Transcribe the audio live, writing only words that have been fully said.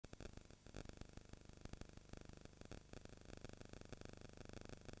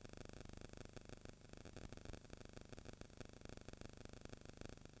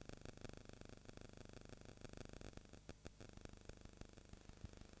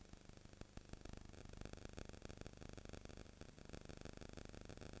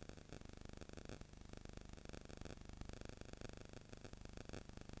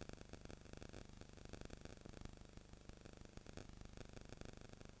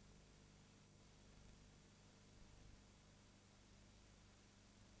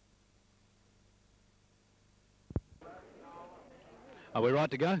Are we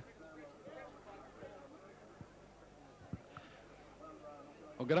right to go?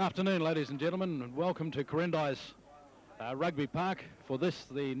 Well, good afternoon, ladies and gentlemen, and welcome to Quirindi's Rugby Park for this,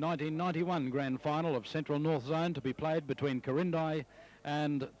 the 1991 Grand Final of Central North Zone, to be played between Quirindi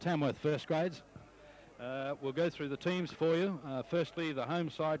and Tamworth first grades. We'll go through the teams for you. Firstly, the home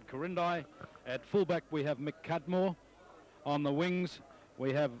side, Quirindi. At fullback, we have Mick Cudmore. On the wings,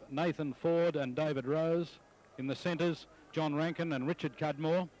 we have Nathan Ford and David Rose. In the centres, John Rankin and Richard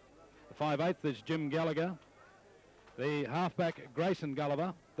Cudmore. The 5/8 is Jim Gallagher. The halfback, Grayson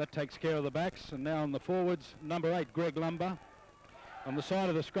Gulliver, that takes care of the backs. And now on the forwards, number 8, Greg Lumber. On the side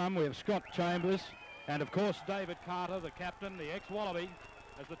of the scrum, we have Scott Chambers. And, of course, David Carter, the captain, the ex-Wallaby,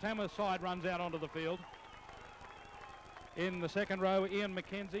 as the Tamworth side runs out onto the field. In the second row, Ian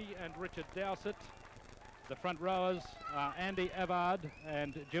McKenzie and Richard Dowsett. The front rowers are Andy Avard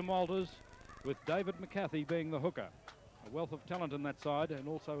and Jim Walters, with David McCarthy being the hooker. A wealth of talent in that side, and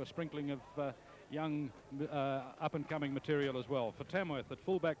also a sprinkling of young up-and-coming material as well. For Tamworth, at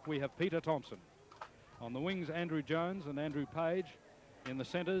fullback, we have Peter Thompson. On the wings, Andrew Jones and Andrew Page. In the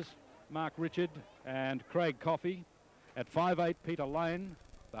centres, Mark Richard and Craig Coffey. At 5/8, Peter Lane.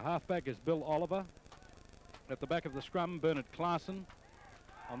 The halfback is Bill Oliver. At the back of the scrum, Bernard Clarkson.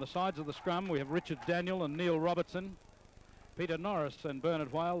 On the sides of the scrum, we have Richard Daniel and Neil Robertson. Peter Norris and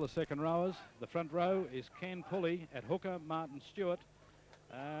Bernard Whale, the second rowers. The front row is Ken Pulley. At hooker, Martin Stewart.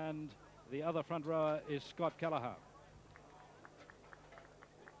 And the other front rower is Scott Callaghan.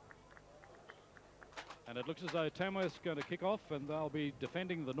 And it looks as though Tamworth's going to kick off, and they'll be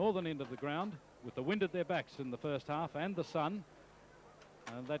defending the northern end of the ground with the wind at their backs in the first half and the sun.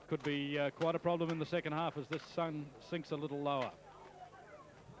 And that could be quite a problem in the second half as this sun sinks a little lower.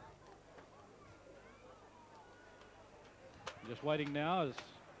 Just waiting now as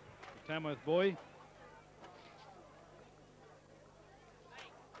the Tamworth boy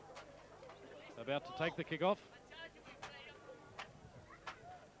about to take the kick-off.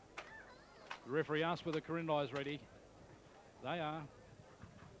 The referee asks whether Quirindi is ready. They are.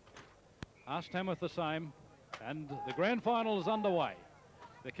 Ask Tamworth the same. And the grand final is underway.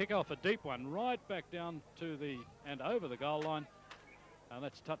 The kick-off, a deep one, right back down to the and over the goal line. And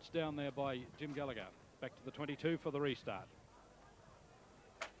that's touched down there by Jim Gallagher. Back to the 22 for the restart.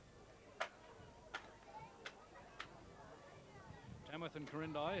 Tamworth and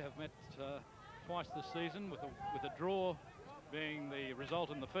Quirindi have met twice this season, with a draw being the result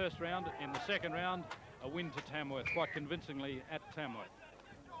in the first round. In the second round, a win to Tamworth, quite convincingly at Tamworth.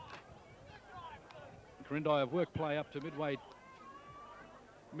 Quirindi have worked play up to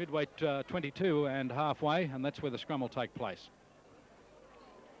midway 22 and halfway, and that's where the scrum will take place.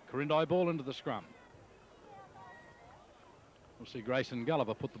 Quirindi ball into the scrum. We'll see Grayson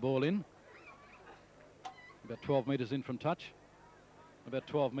Gulliver put the ball in. About 12 metres in from touch. About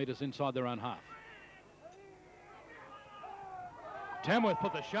 12 metres inside their own half. Tamworth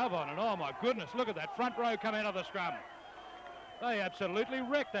put the shove on, and oh my goodness, look at that front row come out of the scrum. They absolutely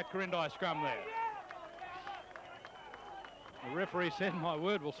wrecked that Quirindi scrum there. The referee said, my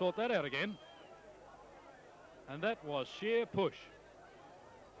word, we'll sort that out again. And that was sheer push.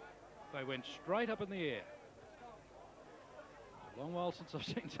 They went straight up in the air. A long while since I've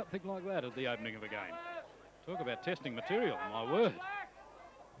seen something like that at the opening of a game. Talk about testing material, my word.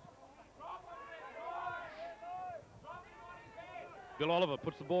 Bill Oliver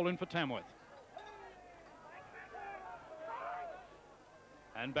puts the ball in for Tamworth.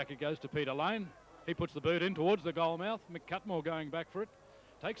 And back it goes to Peter Lane. He puts the boot in towards the goal mouth. Mick Cutmore going back for it.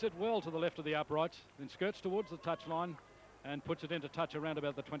 Takes it well to the left of the uprights, then skirts towards the touch line and puts it into touch around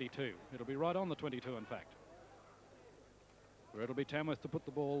about the 22. It'll be right on the 22, in fact. Where it'll be Tamworth to put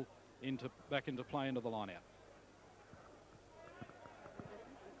the ball back into play into the line out.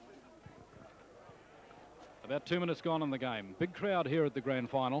 About 2 minutes gone in the game. Big crowd here at the grand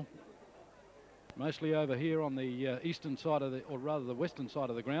final. Mostly over here on the eastern side of or rather the western side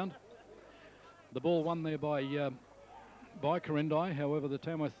of the ground. The ball won there by Quirindi. However, the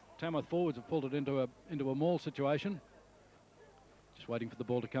Tamworth forwards have pulled it into a maul situation. Just waiting for the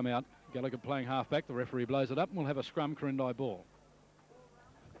ball to come out. Gallagher playing halfback. The referee blows it up, and we'll have a scrum Quirindi ball.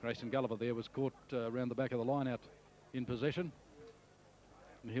 Grayson Gulliver there was caught around the back of the line out in possession.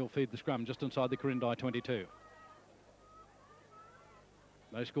 And he'll feed the scrum just inside the Quirindi 22.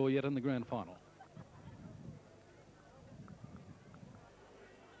 No score yet in the grand final.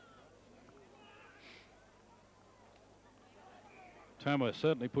 Tamworth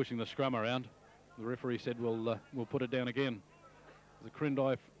certainly pushing the scrum around. The referee said we'll put it down again. The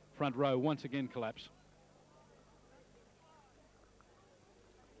Quirindi front row once again collapse.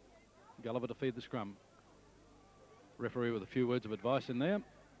 Gulliver to feed the scrum. Referee with a few words of advice in there.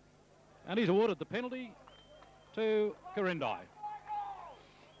 And he's awarded the penalty to Quirindi.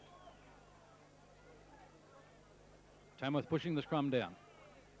 Tamworth pushing the scrum down.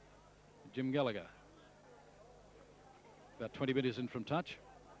 Jim Gallagher. About 20 metres in from touch.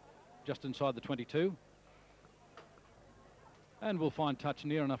 Just inside the 22. And we'll find touch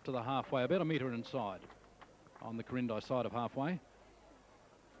near enough to the halfway, about a metre inside on the Quirindi side of halfway. And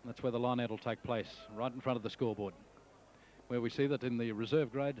that's where the line out will take place, right in front of the scoreboard, where we see that in the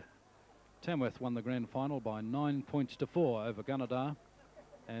reserve grade, Tamworth won the grand final by 9 points to 4 over Gunnedah.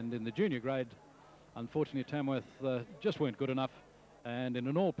 And in the junior grade, unfortunately, Tamworth just weren't good enough. And in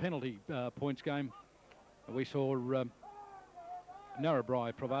an all penalty points game, we saw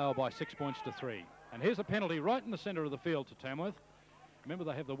Narrabri prevail by 6 points to 3. And here's a penalty right in the centre of the field to Tamworth. Remember,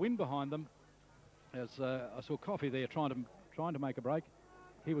 they have the wind behind them. As I saw Coffey there trying to make a break.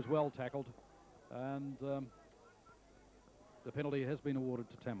 He was well tackled, and the penalty has been awarded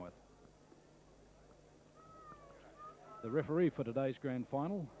to Tamworth. The referee for today's grand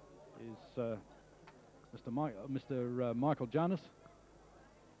final is Mr. Michael Jonas.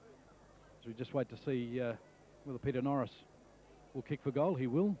 So we just wait to see whether Peter Norris will kick for goal. He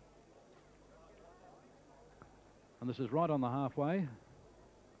will. And this is right on the halfway,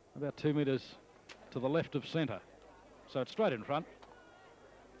 about 2 metres to the left of centre. So it's straight in front,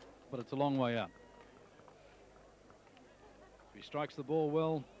 but it's a long way out. If he strikes the ball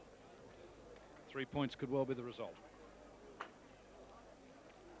well, 3 points could well be the result.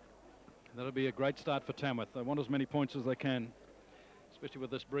 That'll be a great start for Tamworth. They want as many points as they can, especially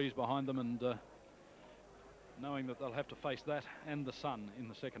with this breeze behind them and knowing that they'll have to face that and the sun in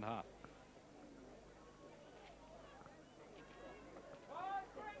the second half.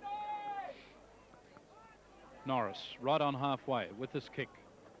 Norris right on halfway with this kick.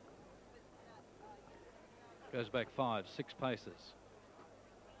 Goes back 5, 6 paces.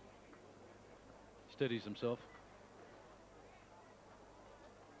 Steadies himself.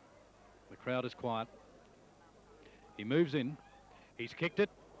 The crowd is quiet. He moves in. He's kicked it.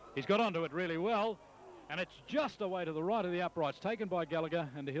 He's got onto it really well. And it's just away to the right of the uprights, taken by Gallagher,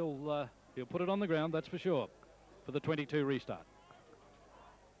 and he'll put it on the ground, that's for sure, for the 22 restart.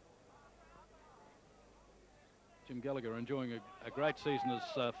 Jim Gallagher enjoying a great season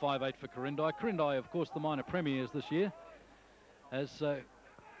as 5'8" for Quirindi. Quirindi, of course, the minor premiers this year. As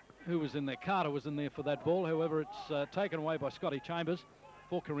who was in there? Carter was in there for that ball. However, it's taken away by Scotty Chambers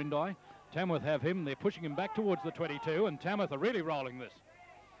for Quirindi. Tamworth have him. They're pushing him back towards the 22, and Tamworth are really rolling this.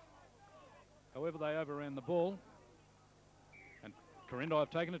 However, they overran the ball, and Quirindi have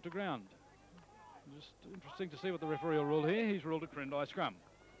taken it to ground. Just interesting to see what the referee will rule here. He's ruled a Quirindi scrum.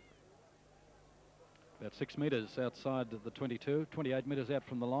 About 6 metres outside the 22, 28 metres out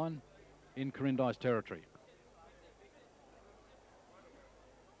from the line in Quirindi's territory.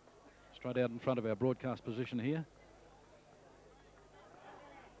 Straight out in front of our broadcast position here.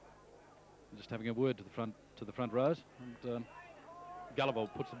 Just having a word to the front rows, and Gulliver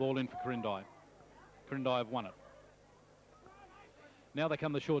puts the ball in for Quirindi. Quirindi have won it. Now they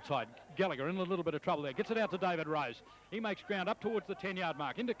come the short side. Gallagher in a little bit of trouble there. Gets it out to David Rose. He makes ground up towards the 10-yard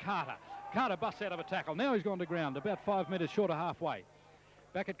mark. Into Carter. Carter busts out of a tackle. Now he's gone to ground, about 5 metres short of halfway.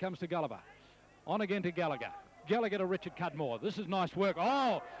 Back it comes to Gulliver. On again to Gallagher. Gallagher to Richard Cudmore. This is nice work.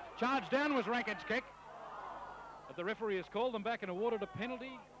 Oh, charge down was Rankin's kick. But the referee has called them back and awarded a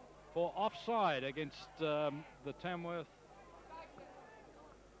penalty for offside against the Tamworth.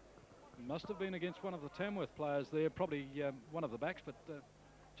 Must have been against one of the Tamworth players there, probably one of the backs, but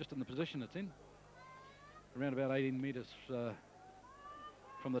just in the position it's in. Around about 18 metres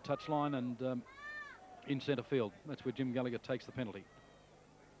from the touchline and in centre field. That's where Jim Gallagher takes the penalty.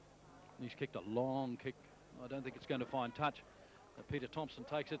 He's kicked a long kick. I don't think it's going to find touch. Peter Thompson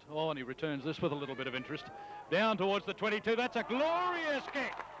takes it. Oh, and he returns this with a little bit of interest. Down towards the 22. That's a glorious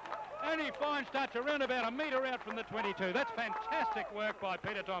kick. And he finds touch around about a metre out from the 22. That's fantastic work by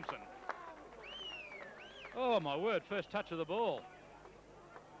Peter Thompson. Oh, my word, first touch of the ball.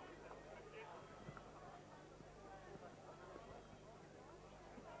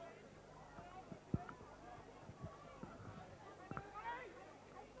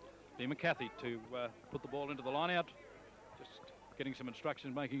 Lee McCarthy to put the ball into the line out. Just getting some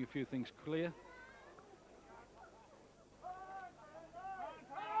instructions, making a few things clear.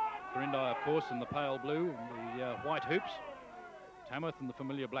 Quirindi, of course, in the pale blue and the white hoops. Tamworth in the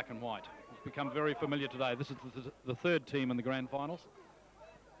familiar black and white. It's become very familiar today. This is the third team in the grand finals.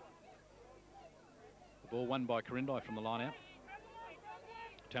 The ball won by Quirindi from the line out.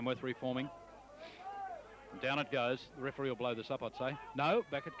 Tamworth reforming. And down it goes. The referee will blow this up, I'd say. No,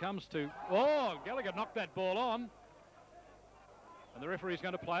 back it comes to... Oh, Gallagher knocked that ball on. And the referee's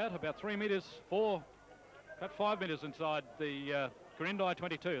going to play it about 3 metres, about 5 metres inside the Quirindi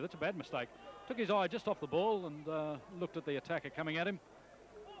 22. That's a bad mistake. Took his eye just off the ball and looked at the attacker coming at him.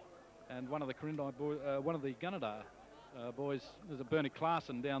 And one of the Quirindi boys, one of the Gunnedah boys, there's a Bernie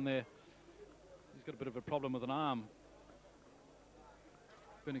Clarkson down there. He's got a bit of a problem with an arm.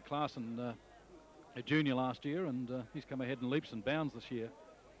 Bernie Clarkson, a junior last year, and he's come ahead in leaps and bounds this year.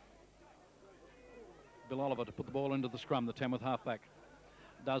 Bill Oliver to put the ball into the scrum. The Tamworth halfback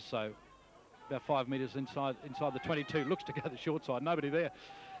does so. About 5 metres inside the 22. Looks to go the short side. Nobody there.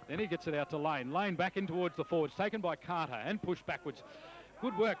 Then he gets it out to Lane. Lane back in towards the forwards. Taken by Carter and pushed backwards.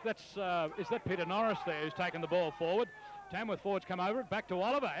 Good work. Is that Peter Norris there who's taken the ball forward? Tamworth forwards come over it. Back to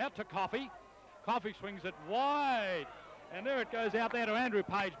Oliver. Out to Coffey. Coffey swings it wide. And there it goes out there to Andrew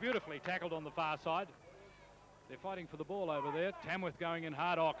Page. Beautifully tackled on the far side. They're fighting for the ball over there. Tamworth going in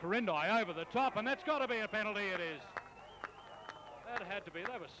hard. Oh, Quirindi over the top. And that's got to be a penalty. It is. That had to be.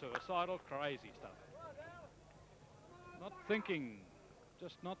 That was suicidal. Crazy stuff. Not thinking.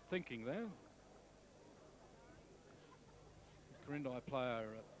 Just not thinking there. The Quirindi player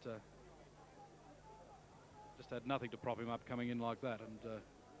just had nothing to prop him up coming in like that. And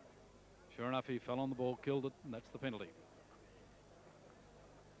sure enough, he fell on the ball, killed it, and that's the penalty.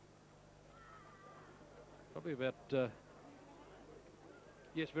 Probably about,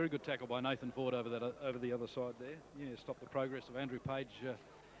 yes, very good tackle by Nathan Ford over the other side there. Yeah, stopped the progress of Andrew Page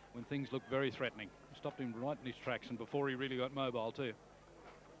when things looked very threatening. Stopped him right in his tracks, and before he really got mobile too.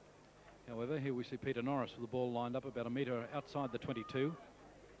 However, here we see Peter Norris with the ball lined up about a metre outside the 22.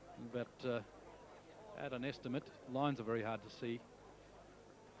 About, at an estimate, lines are very hard to see.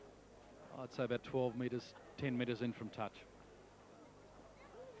 I'd say about 12 metres, 10 metres in from touch.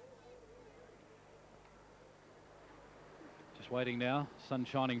 Just waiting now, sun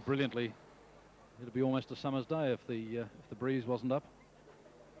shining brilliantly. It'll be almost a summer's day if the breeze wasn't up.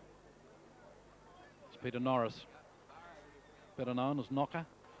 It's Peter Norris, better known as Knocker.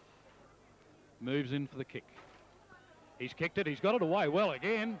 Moves in for the kick. He's kicked it, he's got it away well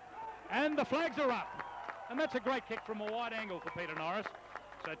again, and the flags are up. And that's a great kick from a wide angle for Peter Norris.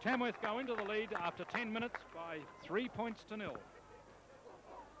 So Tamworth go into the lead after 10 minutes by 3 points to 0.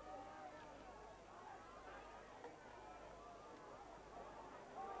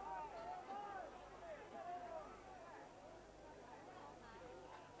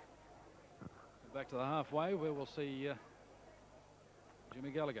 Back to the halfway where we'll see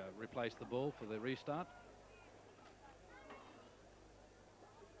Jimmy Gallagher replace the ball for the restart.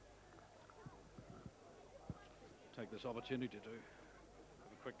 Take this opportunity to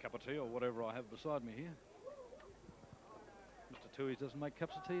have a quick cup of tea or whatever I have beside me here. Mr. Tooheys doesn't make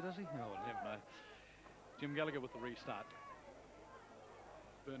cups of tea, does he? Oh, we'll never know. Jim Gallagher with the restart.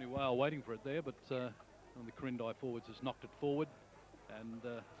 Bernie Whale waiting for it there, but on the Quirindi forwards has knocked it forward, and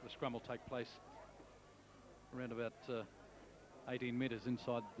the scrum will take place around about 18 metres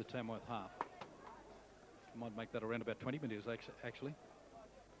inside the Tamworth half. Might make that around about 20 metres actually.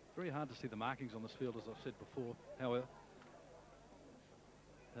 Very hard to see the markings on this field, as I've said before. However,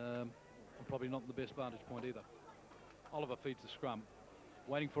 probably not the best vantage point either. Oliver feeds the scrum,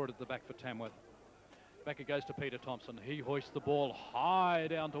 waiting for it at the back for Tamworth. Back it goes to Peter Thompson. He hoists the ball high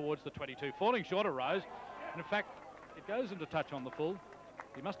down towards the 22, falling short of Rose. And in fact, it goes into touch on the full.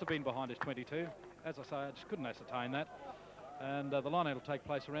 He must have been behind his 22. As I say, I just couldn't ascertain that. And the line out will take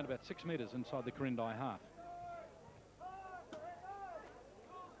place around about 6 metres inside the Quirindi half.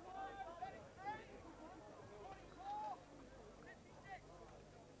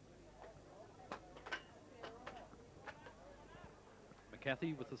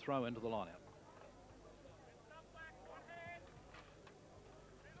 McCarthy with the throw into the line out.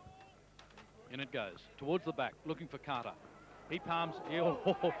 In it goes, towards the back, looking for Carter. He palms,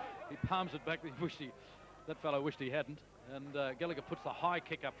 he palms it back. That fellow wished he hadn't. And Gallagher puts the high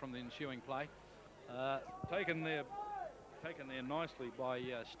kick up from the ensuing play. Taken there nicely by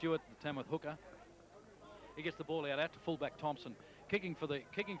Stewart, the Tamworth hooker. He gets the ball out to fullback Thompson, kicking for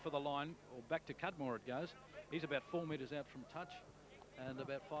the line, or back to Cudmore it goes. He's about 4 metres out from touch, and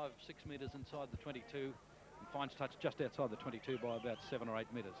about 5-6 metres inside the 22, and finds touch just outside the 22 by about 7 or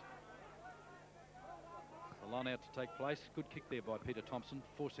 8 metres. The line out to take place. Good kick there by Peter Thompson,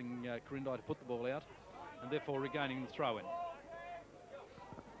 forcing Quirindi to put the ball out, and therefore regaining the throw-in.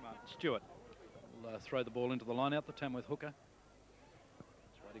 Martin Stewart will throw the ball into the line out, the Tamworth hooker.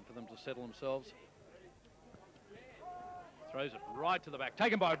 Just waiting for them to settle themselves. Throws it right to the back.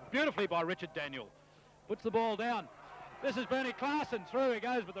 Taken beautifully by Richard Daniel. Puts the ball down. This is Bernie Clarkson. Through he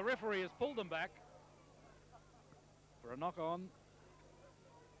goes, but the referee has pulled him back for a knock on.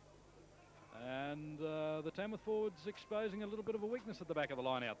 And the Tamworth forwards exposing a little bit of a weakness at the back of the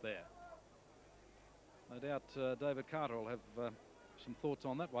line out there. No doubt David Carter will have some thoughts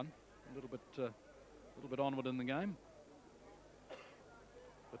on that one. A little bit onward in the game.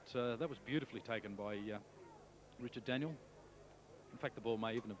 But that was beautifully taken by Richard Daniel. In fact, the ball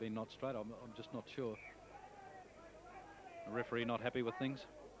may even have been not straight. I'm just not sure. The referee not happy with things.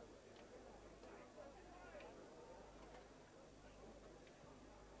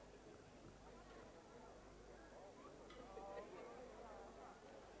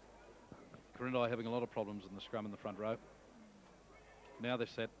 Quirindi having a lot of problems in the scrum in the front row. Now they're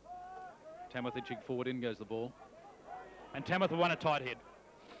set. Tamworth inching forward, in goes the ball. And Tamworth have won a tight head.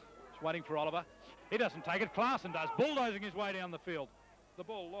 Just waiting for Oliver. He doesn't take it. Clarkson does, bulldozing his way down the field. The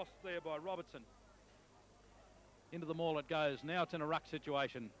ball lost there by Robertson. Into the maul it goes. Now it's in a ruck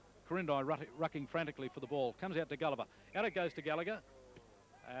situation. Quirindi rucking frantically for the ball. Comes out to Gulliver. Out it goes to Gallagher.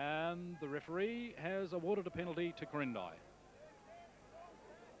 And the referee has awarded a penalty to Quirindi.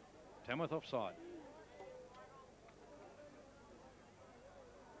 Tamworth offside.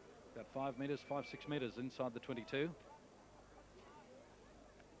 About 5, 6 metres inside the 22.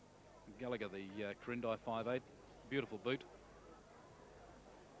 Gallagher, the Quirindi 5'8", beautiful boot.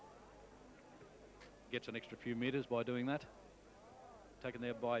 Gets an extra few metres by doing that. Taken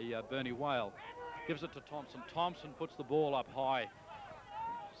there by Bernie Whale. Gives it to Thompson. Thompson puts the ball up high.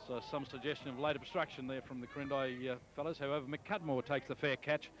 So some suggestion of late obstruction there from the Quirindi fellas. However, McCudmore takes the fair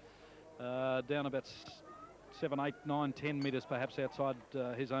catch. Down about 7, 8, 9, 10 metres perhaps outside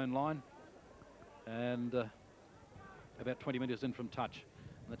his own line. And about 20 metres in from touch.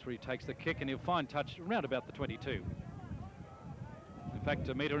 And that's where he takes the kick, and he'll find touch around about the 22. In fact,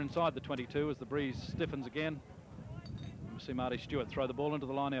 a metre inside the 22 as the breeze stiffens again. We'll see Marty Stewart throw the ball into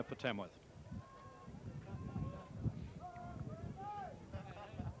the line out for Tamworth.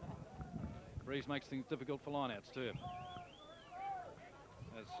 Breeze makes things difficult for line-outs too.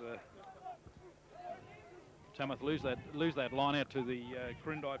 As Tamworth lose that line out to the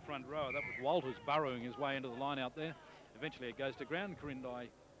Quirindi front row. That was Walters burrowing his way into the line out there. Eventually it goes to ground. Quirindi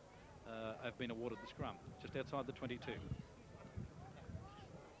have been awarded the scrum just outside the 22.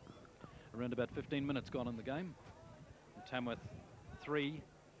 Around about 15 minutes gone in the game. And Tamworth 3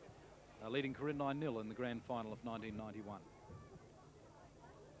 leading Quirindi 0 in the grand final of 1991.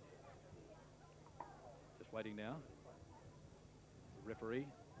 Just waiting now. The referee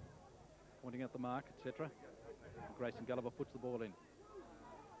pointing out the mark, etc. Grayson Gulliver puts the ball in.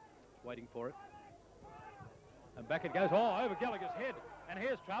 Just waiting for it. And back it goes. Oh, over Gallagher's head. And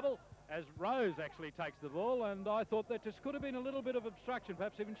here's trouble as Rose actually takes the ball. And I thought that just could have been a little bit of obstruction,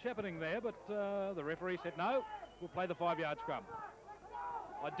 perhaps even shepherding there. But the referee said, no, we'll play the 5-yard scrum.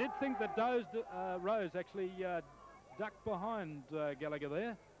 I did think that Rose actually ducked behind Gallagher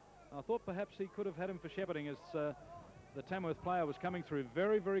there. I thought perhaps he could have had him for shepherding as the Tamworth player was coming through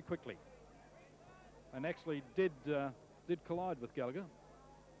very, very quickly. And actually did collide with Gallagher.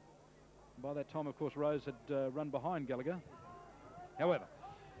 By that time, of course, Rose had run behind Gallagher. However,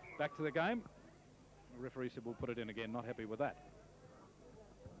 back to the game. The referee said, we'll put it in again. Not happy with that.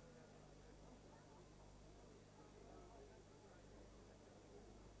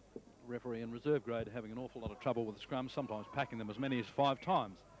 Referee in reserve grade having an awful lot of trouble with the scrums, sometimes packing them as many as 5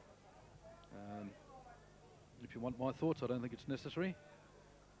 times. If you want my thoughts, I don't think it's necessary.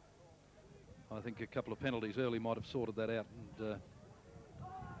 I think a couple of penalties early might have sorted that out and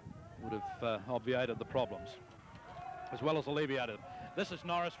would have obviated the problems, as well as alleviated. This is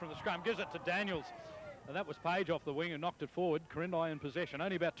Norris from the scrum, gives it to Daniels. And that was Page off the wing who knocked it forward. Quirindi in possession,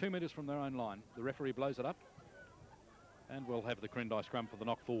 only about 2 metres from their own line. The referee blows it up. And we'll have the Quirindi scrum for the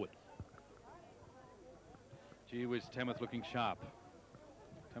knock forward. Gee whiz, Tamworth looking sharp.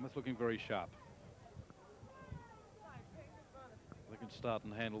 Tamworth looking very sharp. They can start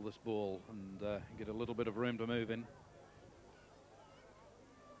and handle this ball and get a little bit of room to move in.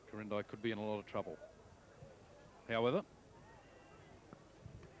 Quirindi could be in a lot of trouble. However,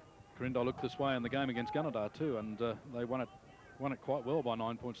 Quirindi looked this way in the game against Gunnedah too, and they won it quite well by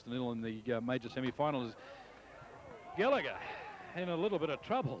 9 points to 0 in the major semi-finals. Gallagher in a little bit of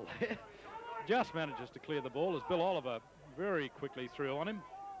trouble. Just manages to clear the ball as Bill Oliver very quickly threw on him,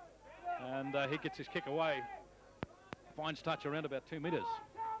 and he gets his kick away. Finds touch around about 2 metres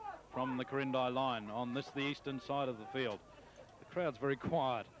from the Quirindi line on the eastern side of the field. The crowd's very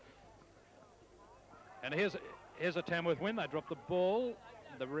quiet. And here's a Tamworth win. They drop the ball.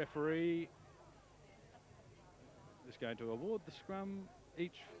 The referee is going to award the scrum.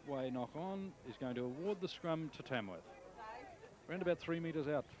 Each way knock on is going to award the scrum to Tamworth. Around about 3 metres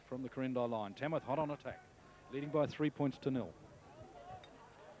out from the Quirindi line. Tamworth hot on attack, leading by 3 points to 0.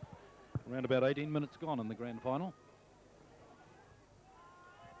 Around about 18 minutes gone in the grand final.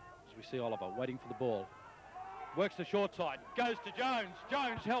 As we see Oliver waiting for the ball. Works the short side, goes to Jones.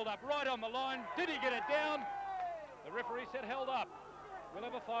 Jones held up right on the line. Did he get it down? The referee said held up. We'll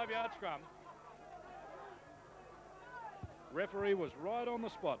have a 5-yard scrum. Referee was right on the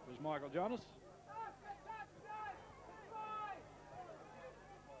spot, was Michael Jonas.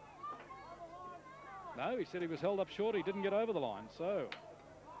 No, he said he was held up short. He didn't get over the line, so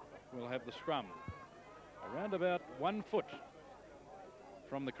we'll have the scrum. Around about 1 foot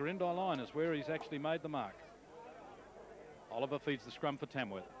from the Quirindi line is where he's actually made the mark. Oliver feeds the scrum for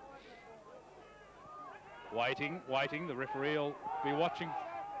Tamworth. Waiting. The referee will be watching.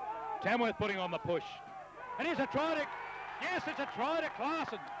 Tamworth putting on the push. And here's a try to... Yes, it's a try to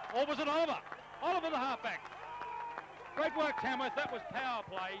Clarkson. Or was it Oliver? Oliver the halfback. Great work, Tamworth. That was power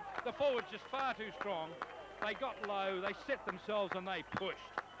play. The forwards just far too strong. They got low, they set themselves and they pushed.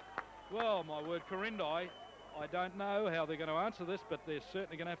 Well, my word, Quirindi, I don't know how they're going to answer this, but they're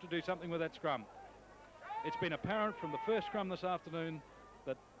certainly going to have to do something with that scrum. It's been apparent from the first scrum this afternoon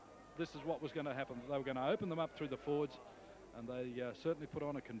that this is what was going to happen. They were going to open them up through the forwards, and they certainly put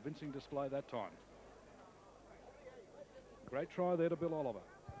on a convincing display that time. Great try there to Bill Oliver.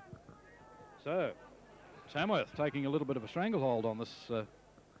 So, Tamworth taking a little bit of a stranglehold on this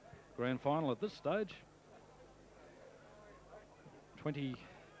grand final at this stage. 20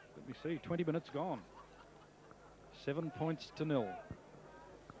 minutes gone. 7 points to 0.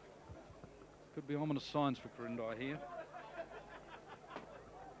 Could be ominous signs for Quirindi here.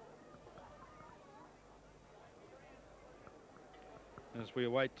 As we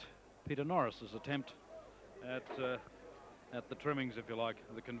await Peter Norris's attempt at the trimmings, if you like,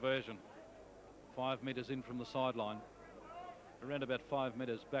 the conversion. 5 metres in from the sideline. Around about 5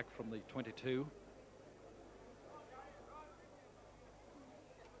 metres back from the 22.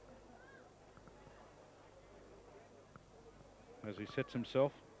 As he sets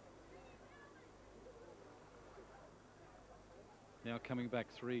himself. Now coming back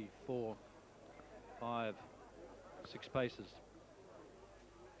 3, 4, 5, 6 paces.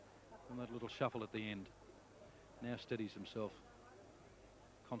 And that little shuffle at the end. Now steadies himself.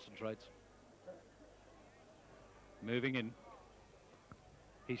 Concentrates. Moving in.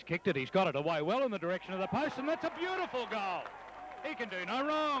 He's kicked it. He's got it away well in the direction of the post, and that's a beautiful goal. He can do no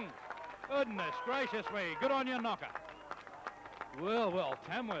wrong. Goodness gracious me. Good on you, knocker. Well,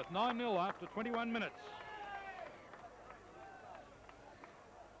 Tamworth 9-0 after 21 minutes.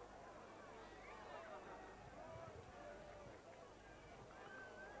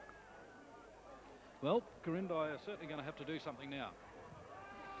 Well, Quirindi are certainly going to have to do something now.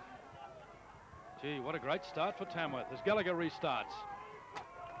 Gee, what a great start for Tamworth as Gallagher restarts.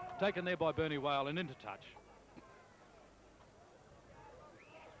 Taken there by Bernie Whale and into touch.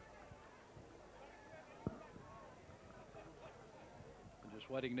 I'm just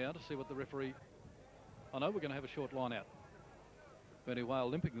waiting now to see what the referee... Oh no, we're going to have a short line out. Bernie Whale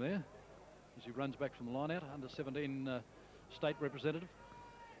limping there as he runs back from the line out. Under 17 state representative.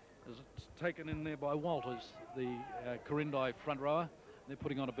 As it's taken in there by Walters, the Quirindi front rower. They're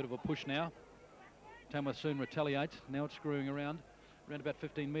putting on a bit of a push now. Tamworth soon retaliates. Now it's screwing around about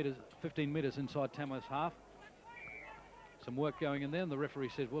 15 metres inside Tamworth's half. Some work going in there, and the referee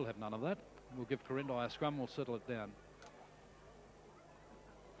says we'll have none of that. We'll give Quirindi a scrum, we'll settle it down.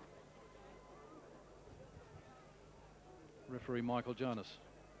 Referee Michael Jonas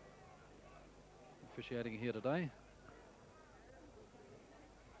officiating here today.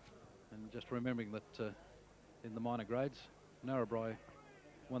 And just remembering that in the minor grades, Narrabri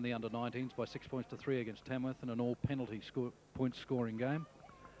won the under-19s by 6 points to 3 against Tamworth in an all-penalty point scoring game.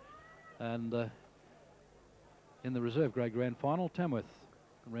 And in the reserve grade grand final, Tamworth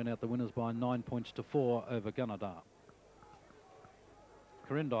ran out the winners by 9 points to 4 over Gunnedah.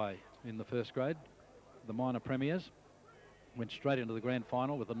 Quirindi in the first grade, the minor premiers, went straight into the grand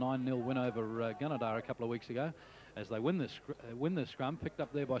final with a 9-0 win over Gunnedah a couple of weeks ago as they win this scrum, picked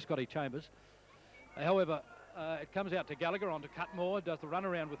up there by Scotty Chambers. However, it comes out to Gallagher onto Cutmore, does the run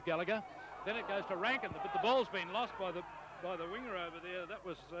around with Gallagher. Then it goes to Rankin, but the ball's been lost by the winger over there. That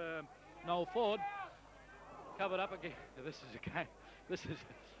was Noel Ford. Covered up again. This is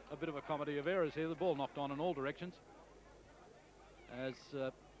a bit of a comedy of errors here. The ball knocked on in all directions as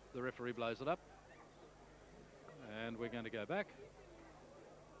the referee blows it up. And we're going to go back.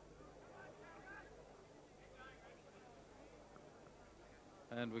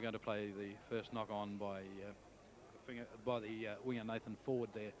 And we're going to play the first knock on by the winger Nathan Ford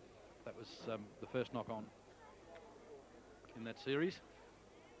there. That was the first knock on in that series.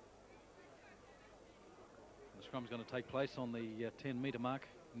 The scrum's going to take place on the 10-metre mark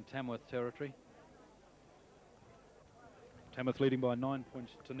in Tamworth territory. Tamworth leading by 9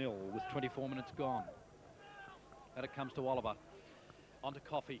 points to 0 with 24 minutes gone. Out it comes to Oliver. On to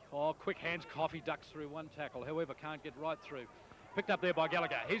Coffey. Oh, quick hands. Coffey ducks through one tackle. However, can't get right through. Picked up there by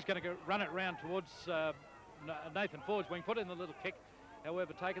Gallagher. He's going to run it round towards Nathan Ford's wing. Put in the little kick.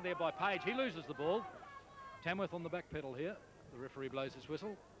 However, taken there by Page. He loses the ball. Tamworth on the back pedal here. The referee blows his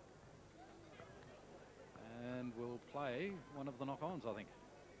whistle. And will play one of the knock-ons, I think.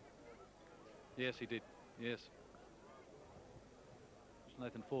 Yes, he did. Yes. It's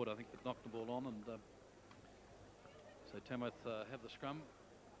Nathan Ford, I think, that knocked the ball on. And so Tamworth have the scrum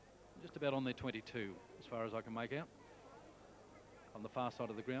just about on their 22, as far as I can make out. On the far side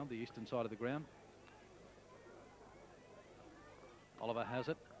of the ground, the eastern side of the ground. Oliver has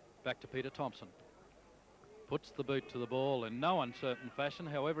it. Back to Peter Thompson. Puts the boot to the ball in no uncertain fashion.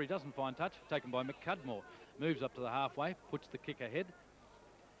 However, he doesn't find touch. Taken by Mick Cudmore. Moves up to the halfway. Puts the kick ahead.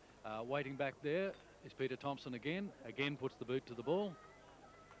 Waiting back there is Peter Thompson again. Again puts the boot to the ball.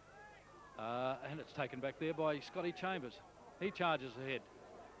 And it's taken back there by Scotty Chambers. He charges ahead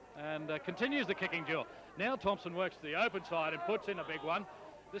and continues the kicking duel. Now Thompson works to the open side and puts in a big one.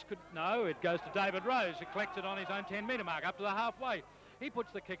 This could, no, it goes to David Rose, who collects it on his own 10-metre mark up to the halfway. He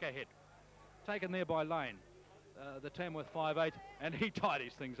puts the kick ahead. Taken there by Lane, the Tamworth 5'8", and he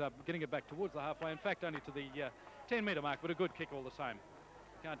tidies things up, getting it back towards the halfway. In fact, only to the 10-metre mark, but a good kick all the same.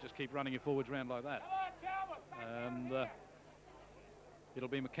 Can't just keep running your forwards round like that. And it'll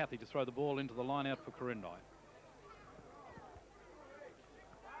be McCarthy to throw the ball into the line out for Quirindi.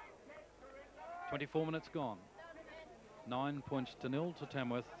 24 minutes gone. 9 points to 0 to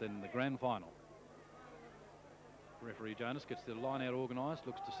Tamworth in the grand final. Referee Jonas gets the line out organised,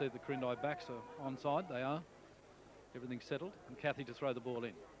 looks to see the Quirindi backs are onside. They are. Everything's settled. And Cathy to throw the ball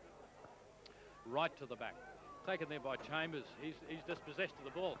in. Right to the back. Taken there by Chambers. He's dispossessed of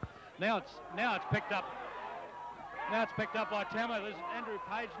the ball. Now it's picked up. Now it's picked up by Tamworth. There's Andrew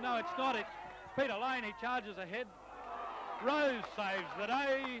Page. No, it's not. It's Peter Lane. He charges ahead. Rose saves the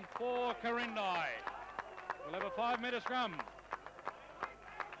day for Quirindi. We'll have a 5-metre scrum.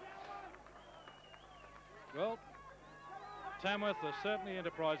 Well, Tamworth are certainly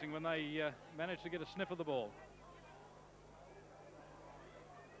enterprising when they manage to get a sniff of the ball.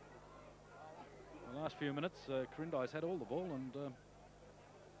 The last few minutes, Quirindi's had all the ball, and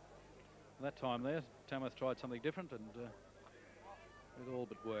that time there, Tamworth tried something different, and it all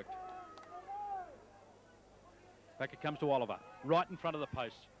but worked. Back it comes to Oliver, right in front of the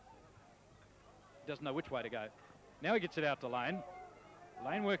post. Doesn't know which way to go. Now he gets it out to Lane.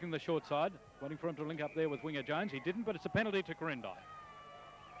 Lane working the short side, waiting for him to link up there with winger Jones. He didn't, but it's a penalty to Quirindi.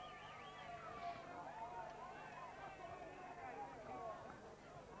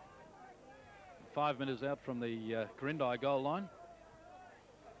 Five minutes out from the Quirindi goal line.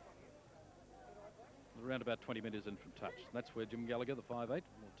 Around about 20 metres in from touch. That's where Jim Gallagher, the 5'8", will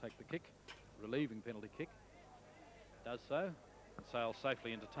take the kick. Relieving penalty kick. Does so and sails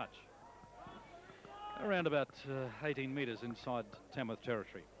safely into touch. Around about 18 metres inside Tamworth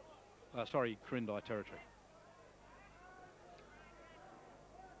territory. Quirindi territory.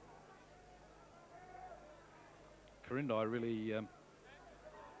 Quirindi really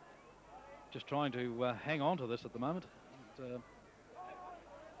just trying to hang on to this at the moment. And,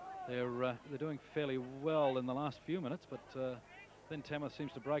 they're doing fairly well in the last few minutes, but then Tamworth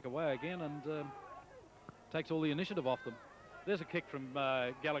seems to break away again and takes all the initiative off them. There's a kick from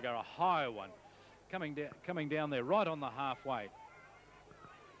Gallagher, a high one. Coming down there right on the halfway.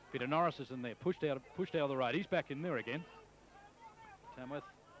 Peter Norris is in there, pushed out of the road. He's back in there again. Tamworth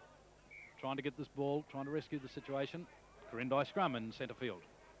trying to get this ball, trying to rescue the situation. Quirindi scrum in centre field.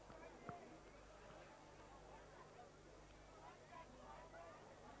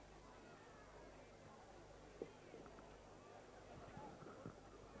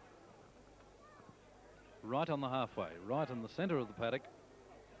 Right on the halfway, right in the centre of the paddock.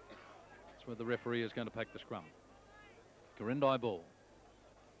 That's where the referee is going to pack the scrum. Quirindi ball.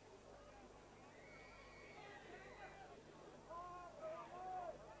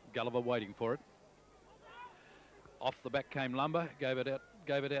 Gulliver waiting for it. Off the back came Lumber, gave it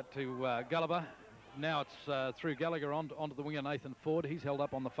out to Gulliver. Now it's through Gallagher onto the winger Nathan Ford. He's held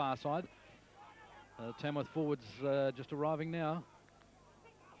up on the far side. Tamworth forwards just arriving now.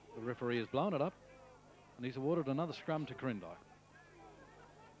 The referee has blown it up, and he's awarded another scrum to Quirindi.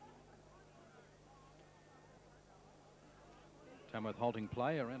 Tamworth halting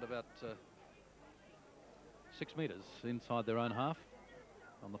play around about 6 metres inside their own half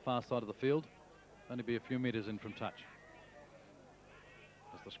on the far side of the field. Only be a few metres in from touch.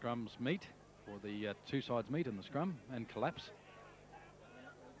 As the scrums meet, or the two sides meet in the scrum and collapse.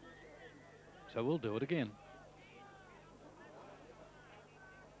 So we'll do it again.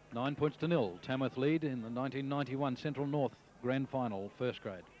 9 points to 0. Tamworth lead in the 1991 Central North Grand Final, first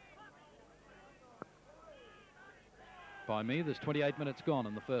grade. By me, there's 28 minutes gone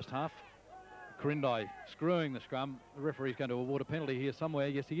in the first half. Quirindi screwing the scrum. The referee's going to award a penalty here somewhere.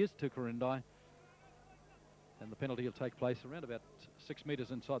 Yes, he is to Quirindi. And the penalty will take place around about 6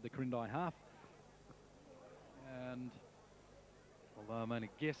 metres inside the Quirindi half. And although I'm only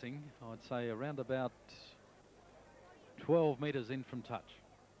guessing, I'd say around about 12 metres in from touch.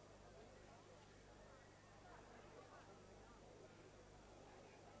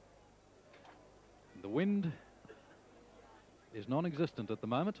 The wind is non-existent at the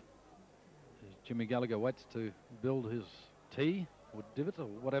moment. Jimmy Gallagher waits to build his tee or divots or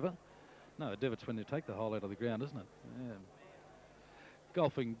whatever. No, divots when you take the hole out of the ground, isn't it? Yeah.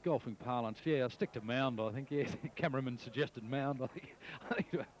 Golfing parlance. Yeah, I'll stick to mound, I think. Yeah, cameraman suggested mound. I think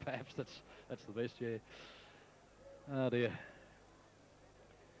perhaps that's the best. Yeah. Oh dear.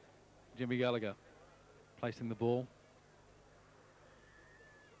 Jimmy Gallagher placing the ball.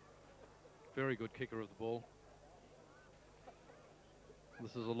 Very good kicker of the ball.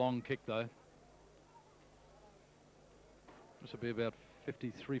 This is a long kick though. This will be about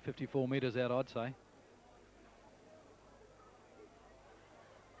 53, 54 metres out, I'd say.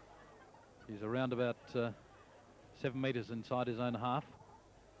 He's around about 7 metres inside his own half,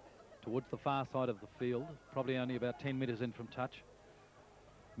 towards the far side of the field, probably only about 10 metres in from touch.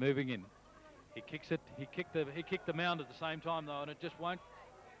 Moving in. He kicks it. He kicked the mound at the same time though, and it just won't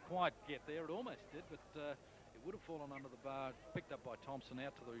quite get there. It almost did, but it would have fallen under the bar, picked up by Thompson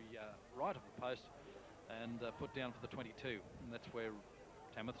out to the right of the post and put down for the 22. And that's where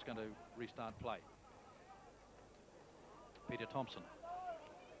Tamworth's going to restart play. Peter Thompson.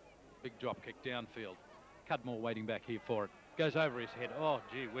 Big drop kick downfield. Cudmore waiting back here for it. Goes over his head. Oh,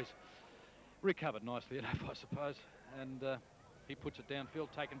 gee whiz. Recovered nicely enough, I suppose. And he puts it downfield,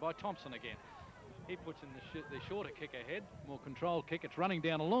 taken by Thompson again. He puts in the shorter kick ahead, more controlled kick. It's running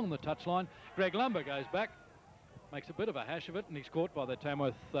down along the touchline. Greg Lumber goes back, makes a bit of a hash of it, and he's caught by the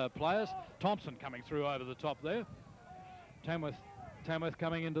Tamworth players. Thompson coming through over the top there. Tamworth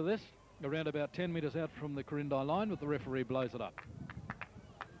coming into this, around about 10 metres out from the Quirindi line, but the referee blows it up.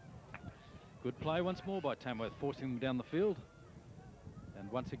 Good play once more by Tamworth, forcing them down the field.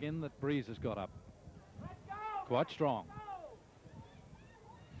 And once again, that breeze has got up. Quite strong.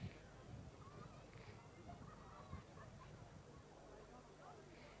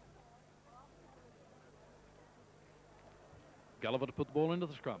 Gulliver to put the ball into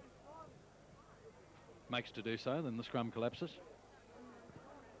the scrum. Makes to do so, then the scrum collapses.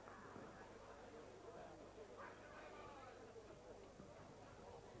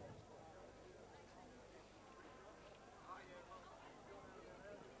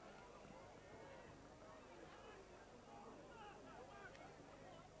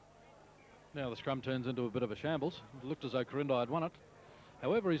 Now the scrum turns into a bit of a shambles. It looked as though Quirindi had won it.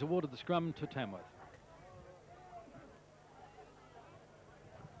 However, he's awarded the scrum to Tamworth.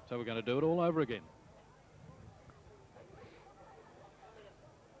 So we're going to do it all over again.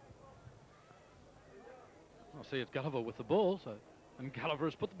 I'll see it's Gulliver with the ball, and Gulliver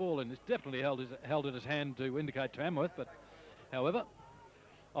has put the ball in. He's definitely held in his hand to indicate Tamworth, but however,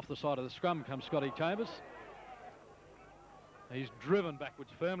 off the side of the scrum comes Scotty Chambers. He's driven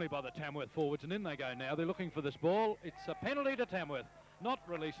backwards firmly by the Tamworth forwards, and in they go now. They're looking for this ball. It's a penalty to Tamworth, not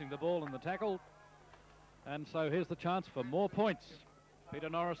releasing the ball in the tackle. And so here's the chance for more points. Peter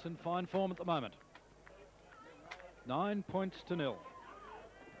Norris in fine form at the moment. 9 points to 0.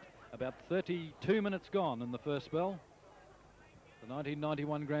 About 32 minutes gone in the first spell. The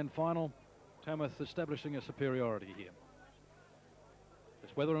 1991 Grand Final. Tamworth establishing a superiority here.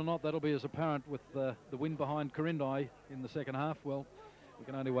 Just whether or not that'll be as apparent with the win behind Quirindi in the second half, well, we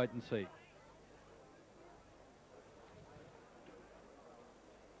can only wait and see.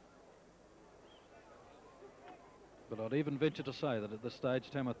 But I'd even venture to say that at this stage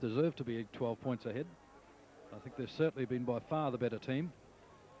Tamworth deserve to be 12 points ahead. I think they've certainly been by far the better team.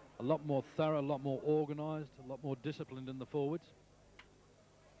 A lot more thorough, a lot more organised, a lot more disciplined in the forwards.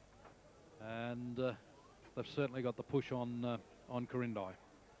 And they've certainly got the push on Quirindi.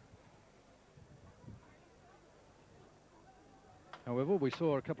 However, we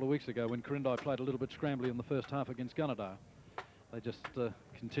saw a couple of weeks ago when Quirindi played a little bit scrambly in the first half against Gunnedah. They just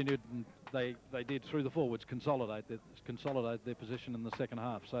continued, and they did through the forwards consolidate their position in the second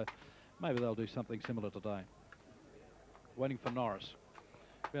half. So maybe they'll do something similar today. Waiting for Norris.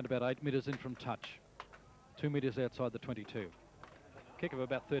 Around about 8 metres in from touch. 2 metres outside the 22. Kick of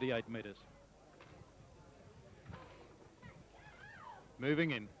about 38 metres.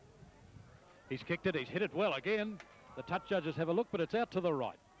 Moving in. He's kicked it, he's hit it well again. The touch judges have a look, but it's out to the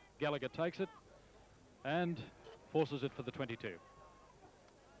right. Gallagher takes it and forces it for the 22.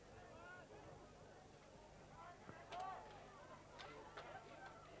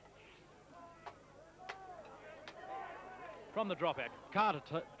 From the dropout, Carter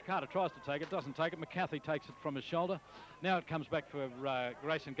tries to take it, doesn't take it. McCarthy takes it from his shoulder. Now it comes back for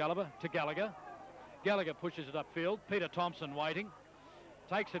Grayson Gallagher to Gallagher. Gallagher pushes it upfield. Peter Thompson waiting.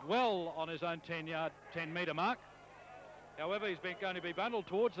 Takes it well on his own 10-metre mark. However, he's going to be bundled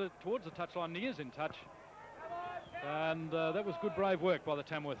towards the touchline. He is in touch. And that was good, brave work by the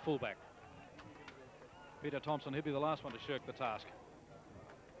Tamworth fullback. Peter Thompson, he'll be the last one to shirk the task.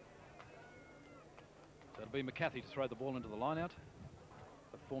 So it'll be McCarthy to throw the ball into the line-out.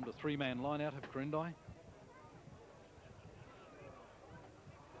 They've formed a three-man line-out of Quirindi.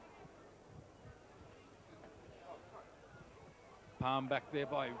 Palm back there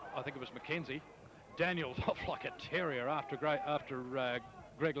by, I think it was Mackenzie. Daniel's off like a terrier after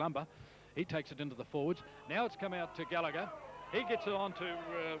Greg Lumber. He takes it into the forwards. Now it's come out to Gallagher. He gets it on to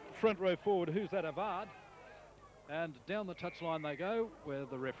front row forward. Who's that? Avard. And down the touchline they go, where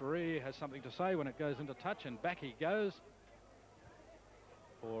the referee has something to say when it goes into touch, and back he goes.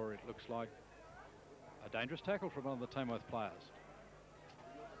 Or it looks like a dangerous tackle from one of the Tamworth players.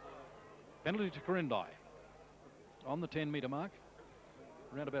 Penalty to Quirindi on the 10-metre mark,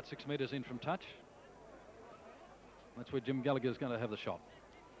 around about 6 metres in from touch. That's where Jim Gallagher's going to have the shot.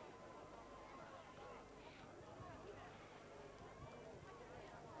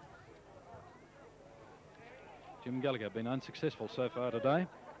 Jim Gallagher been unsuccessful so far today.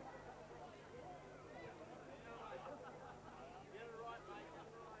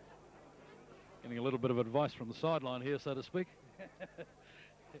 Getting a little bit of advice from the sideline here, so to speak.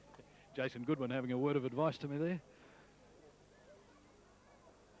 Jason Goodwin having a word of advice to me there.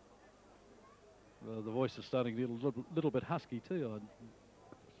 The voice is starting to get a little bit husky too, I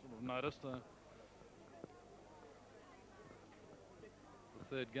sort of noticed. The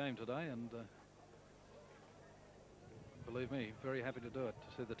third game today, and believe me, very happy to do it,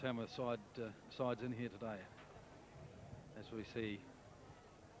 to see the Tamworth sides in here today. As we see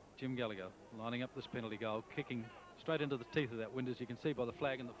Jim Gallagher lining up this penalty goal, kicking straight into the teeth of that wind, as you can see by the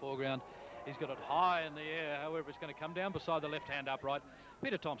flag in the foreground. He's got it high in the air, however it's going to come down beside the left-hand upright.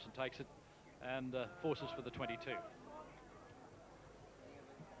 Peter Thompson takes it and forces for the 22.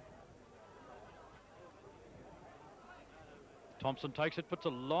 Thompson takes it, puts a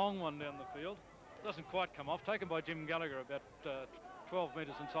long one down the field. Doesn't quite come off. Taken by Jim Gallagher about 12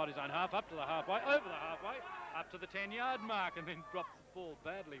 metres inside his own half, up to the halfway, over the halfway, up to the 10-yard mark, and then drops the ball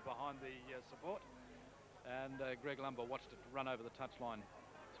badly behind the support. And Greg Lumber watched it run over the touchline.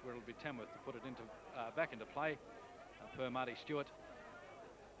 That's where it'll be Tamworth to put it into back into play per Marty Stewart.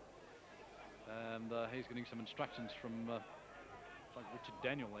 And he's getting some instructions from like Richard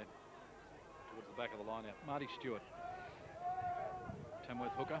Daniel there towards the back of the line out. Marty Stewart,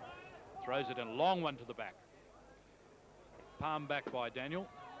 Tamworth hooker, throws it in a long one to the back. Palm back by Daniel,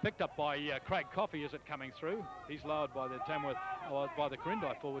 picked up by Craig Coffey as it coming through. He's lowered by the Tamworth, or by the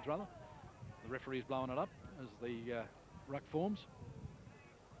Quirindi forwards rather. The referee's blowing it up as the ruck forms.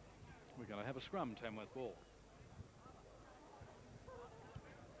 We're going to have a scrum, Tamworth ball.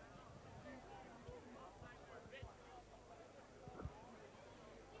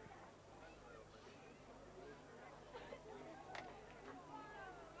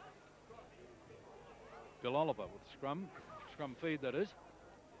 Bill Oliver with scrum feed that is.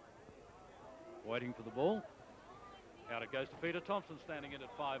 Waiting for the ball. Out it goes to Peter Thompson, standing in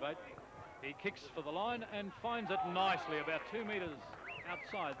at 5'8". He kicks for the line and finds it nicely about 2 metres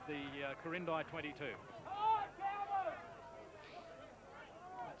outside the Quirindi 22.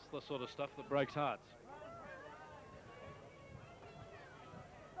 That's the sort of stuff that breaks hearts.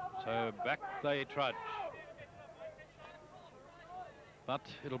 So back they trudge. But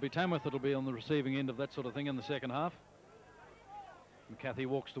it'll be Tamworth that'll be on the receiving end of that sort of thing in the second half. McCarthy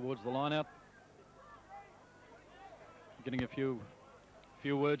walks towards the line out. Getting a few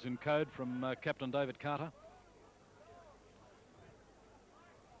words in code from Captain David Carter.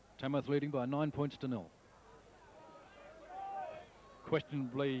 Tamworth leading by 9 points to 0.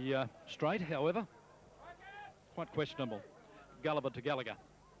 Questionably straight, however. Quite questionable. Gallagher to Gallagher.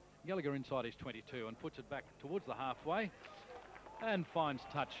 Gallagher inside his 22 and puts it back towards the halfway and finds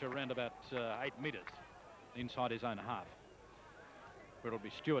touch around about 8 metres inside his own half. Where it'll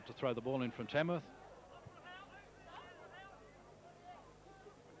be Stewart to throw the ball in from Tamworth.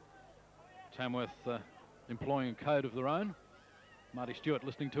 Tamworth employing a code of their own. Marty Stewart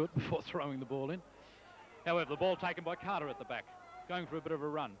listening to it before throwing the ball in. However, the ball taken by Carter at the back, going for a bit of a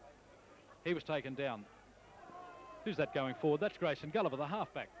run. He was taken down. Who's that going forward? That's Grayson Gulliver, the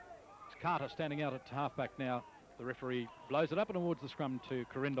halfback. It's Carter standing out at halfback now. The referee blows it up and awards the scrum to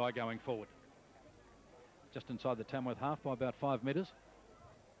Quirindi going forward. Just inside the Tamworth half by about 5 metres.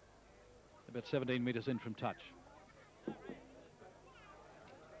 About 17 metres in from touch. The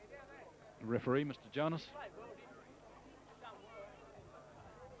referee, Mr. Jonas,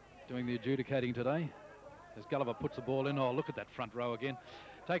 doing the adjudicating today. As Gulliver puts the ball in, oh, look at that front row again.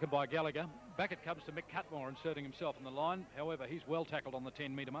 Taken by Gallagher. Back it comes to Mick Cutmore, inserting himself in the line. However, he's well tackled on the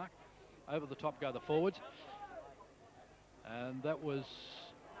 10-metre mark. Over the top go the forwards. And that was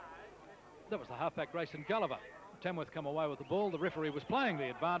the halfback, Grayson Gulliver. Tamworth come away with the ball. The referee was playing the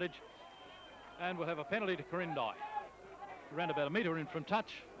advantage. And we'll have a penalty to Quirindi. Around about a metre in from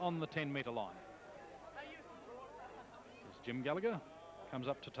touch on the 10-metre line. There's Jim Gallagher. Comes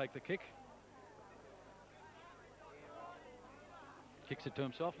up to take the kick. Kicks it to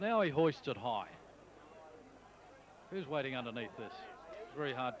himself. Now he hoists it high. Who's waiting underneath this? It's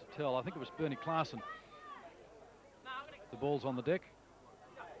very hard to tell. I think it was Bernie Clarkson. The ball's on the deck.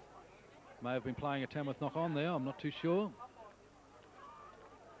 May have been playing a Tamworth knock-on there. I'm not too sure.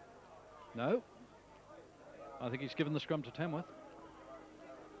 No. I think he's given the scrum to Tamworth.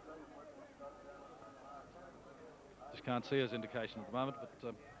 Just can't see his indication at the moment,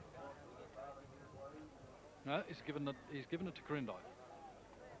 but no, he's given it to Quirindi.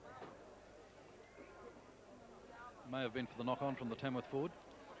 May have been for the knock-on from the Tamworth forward.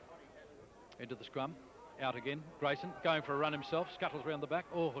 Into the scrum, out again. Grayson going for a run himself, scuttles round the back.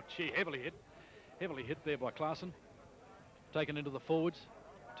 Oh, gee, heavily hit there by Clarkson. Taken into the forwards.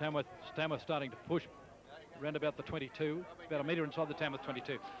 Tamworth starting to push round about the 22, about a metre inside the Tamworth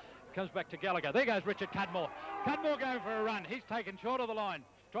 22. Comes back to Gallagher. There goes Richard Cudmore. Cudmore going for a run. He's taken short of the line.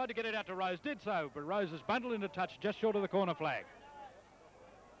 Tried to get it out to Rose, did so, but Rose is bundled into touch just short of the corner flag.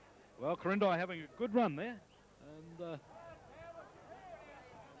 Well, Quirindi having a good run there. And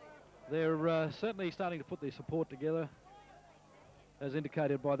they're certainly starting to put their support together, as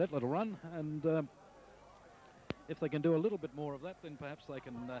indicated by that little run. And if they can do a little bit more of that, then perhaps they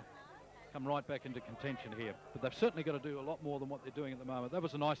can come right back into contention here. But they've certainly got to do a lot more than what they're doing at the moment. That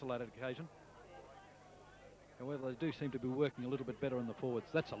was an isolated occasion. However, they do seem to be working a little bit better in the forwards.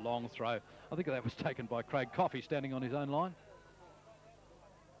 That's a long throw. I think that was taken by Craig Coffey standing on his own line.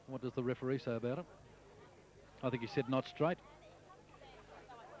 What does the referee say about it? I think he said not straight.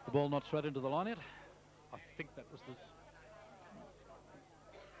 The ball not straight into the line yet. I think that was the...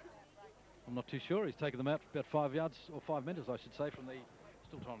 I'm not too sure. He's taken them out about 5 yards, or 5 metres, I should say, from the...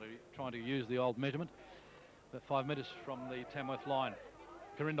 Still trying to use the old measurement. About 5 metres from the Tamworth line.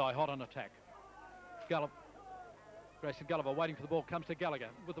 Quirindi hot on attack. Grayson Gulliver waiting for the ball, comes to Gallagher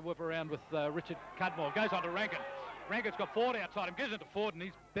with the whip around with Richard Cudmore. Goes on to Rankin. Rankin's got Ford outside him, gives it to Ford, and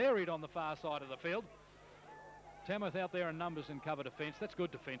he's buried on the far side of the field. Tamworth out there in numbers in cover defence. That's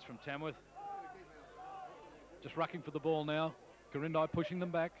good defence from Tamworth. Just rucking for the ball now. Quirindi pushing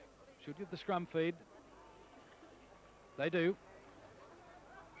them back. Should get the scrum feed. They do.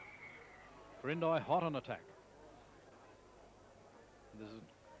 Quirindi hot on attack. There's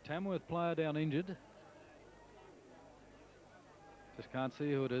a Tamworth player down injured. Just can't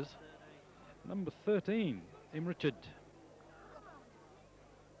see who it is. Number 13, Richard.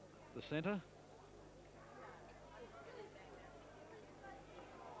 The centre.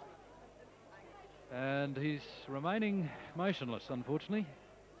 And he's remaining motionless, unfortunately.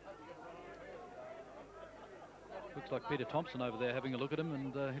 Looks like Peter Thompson over there having a look at him,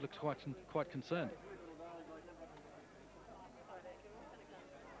 and he looks quite concerned.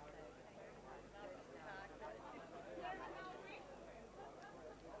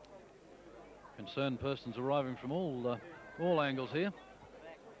 Concerned persons arriving from all angles here.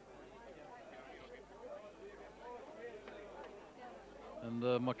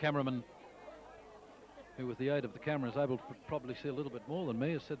 And my cameraman, who with the aid of the camera is able to probably see a little bit more than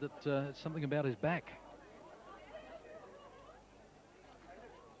me, has said that it's something about his back.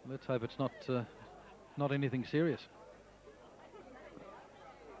 Let's hope it's not anything serious.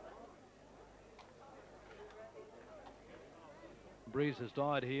 Breeze has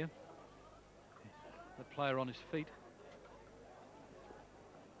died here. That player on his feet.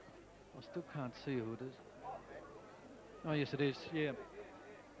 I still can't see who it is. Oh yes, it is. Yeah,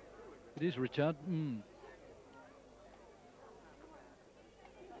 it is Richard.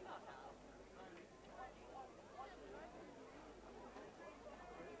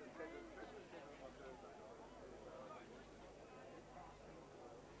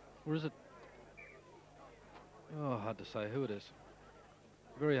 Or is it? Oh, hard to say who it is.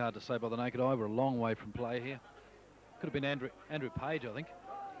 Very hard to say by the naked eye. We're a long way from play here. Could have been Andrew Page, I think.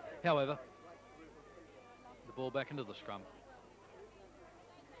 However, the ball back into the scrum.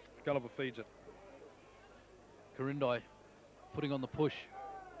 Gulliver feeds it. Quirindi putting on the push,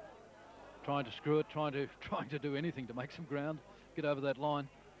 trying to screw it, trying to do anything to make some ground, get over that line.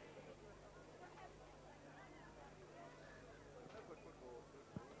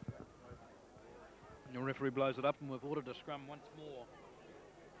 And the referee blows it up, and we've ordered a scrum once more.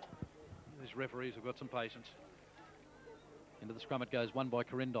 These referees have got some patience. Into the scrum it goes, won by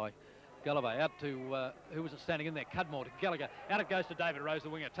Quirindi. Gulliver out to, who was it standing in there? Cudmore to Gallagher. Out it goes to David Rose, the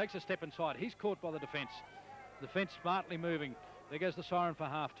winger. Takes a step inside. He's caught by the defence. The defence smartly moving. There goes the siren for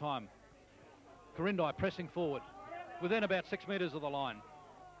half-time. Quirindi pressing forward, within about 6 metres of the line.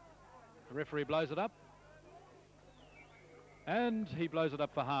 The referee blows it up. And he blows it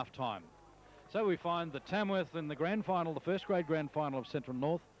up for half-time. So we find that Tamworth in the grand final, the first grade grand final of Central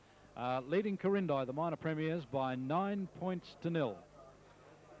North, leading Quirindi, the minor premiers, by 9 points to 0.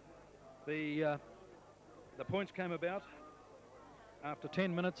 The points came about after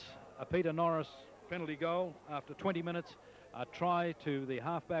 10 minutes, a Peter Norris penalty goal. After 20 minutes, a try to the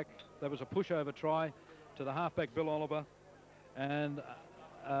halfback. There was a pushover try to the halfback, Bill Oliver, and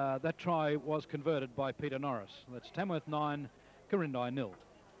that try was converted by Peter Norris. That's Tamworth 9, Quirindi 0.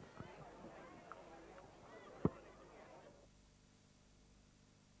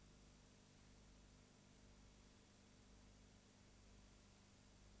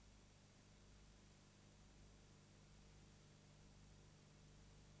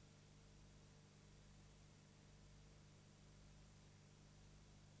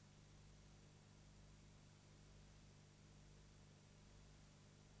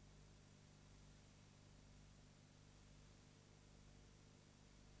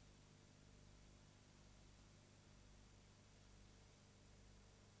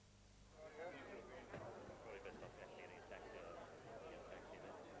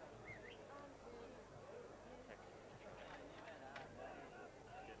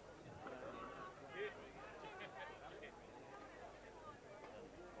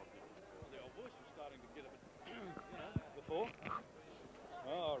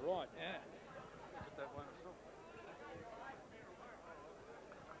 Oh, right, yeah.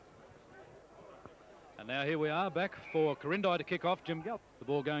 And now here we are back for Quirindi to kick off. Jim Gulp. The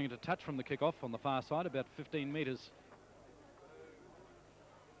ball going into touch from the kick-off on the far side, about 15 metres.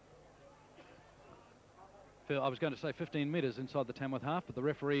 I was going to say 15 metres inside the Tamworth half, but the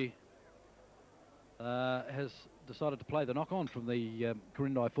referee has decided to play the knock-on from the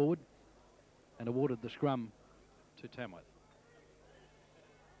Quirindi forward and awarded the scrum to Tamworth.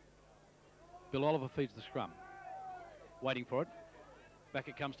 Bill Oliver feeds the scrum, waiting for it. Back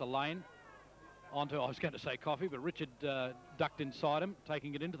it comes to Lane. Onto, I was going to say Coffey, but Richard ducked inside him,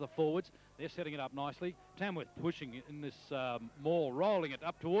 taking it into the forwards. They're setting it up nicely. Tamworth pushing in this maul, rolling it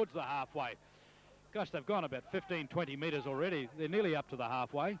up towards the halfway. Gosh, they've gone about 15, 20 metres already. They're nearly up to the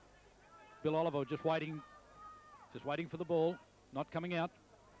halfway. Bill Oliver just waiting for the ball, not coming out.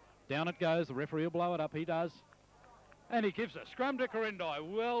 Down it goes. The referee will blow it up. He does. And he gives a scrum to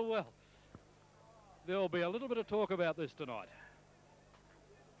Quirindi. Well, well. There'll be a little bit of talk about this tonight.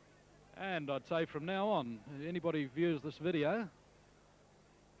 And I'd say from now on, anybody who views this video,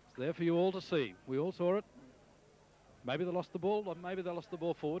 it's there for you all to see. We all saw it. Maybe they lost the ball, or maybe they lost the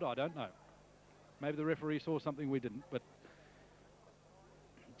ball forward. I don't know. Maybe the referee saw something we didn't, but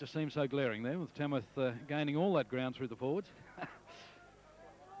it just seems so glaring there with Tamworth gaining all that ground through the forwards.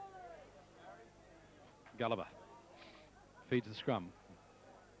 Gulliver feeds the scrum.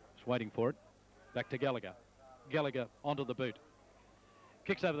 Just waiting for it. Back to Gallagher. Gallagher onto the boot.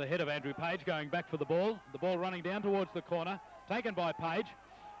 Kicks over the head of Andrew Page, going back for the ball. The ball running down towards the corner. Taken by Page.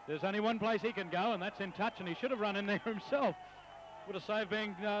 There's only one place he can go, and that's in touch, and he should have run in there himself. Would have saved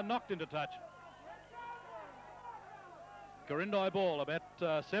being knocked into touch. Quirindi ball about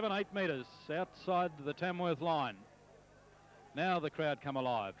 7-8 metres outside the Tamworth line. Now the crowd come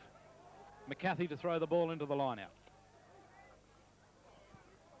alive. McCarthy to throw the ball into the line out.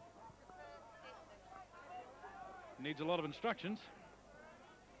 Needs a lot of instructions.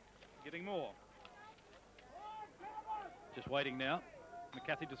 Getting more. Just waiting now.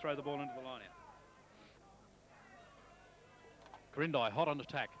 McCarthy to throw the ball into the line out. Quirindi hot on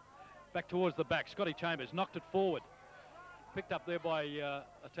attack. Back towards the back. Scotty Chambers knocked it forward. Picked up there by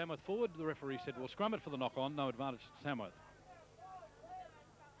a Tamworth forward. The referee said, we'll scrum it for the knock-on. No advantage to Tamworth.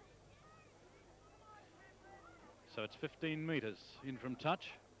 So it's 15 metres in from touch.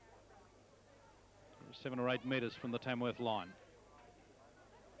 7 or 8 metres from the Tamworth line.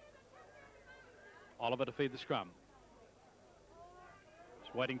 Oliver to feed the scrum.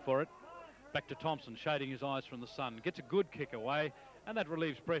 Just waiting for it. Back to Thompson, shading his eyes from the sun. Gets a good kick away, and that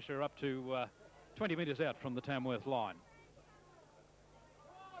relieves pressure up to 20 metres out from the Tamworth line.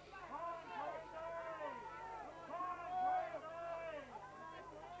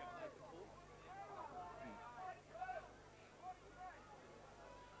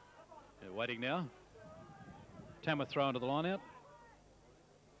 They're waiting now. Tamworth throw into the line out.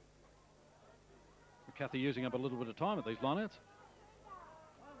 McCarthy using up a little bit of time at these lineouts.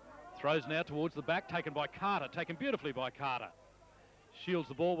 Throws now towards the back, taken by Carter, taken beautifully by Carter. Shields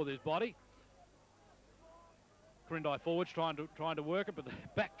the ball with his body. Quirindi forwards trying to work it, but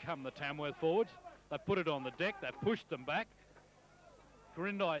back come the Tamworth forwards. They put it on the deck, they pushed them back.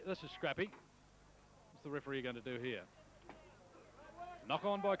 Quirindi, this is scrappy. What's the referee going to do here? Knock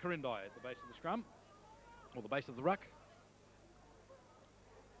on by Quirindi at the base of the scrum, or the base of the ruck.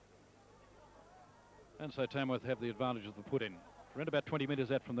 And so Tamworth have the advantage of the put in. Around about 20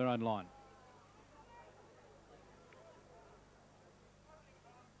 metres out from their own line.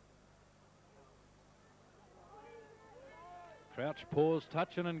 Crouch, pause,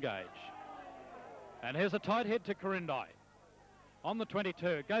 touch and engage. And here's a tight head to Quirindi. On the 22,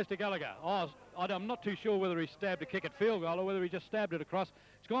 it goes to Gallagher. Oh, I'm not too sure whether he stabbed a kick at field goal or whether he just stabbed it across.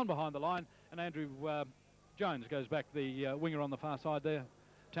 It's gone behind the line, and Andrew Jones goes back, the winger on the far side there,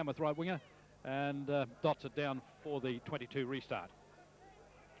 Tamworth right winger, and dots it down for the 22 restart.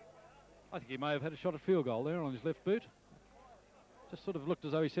 I think he may have had a shot at field goal there on his left boot. Just sort of looked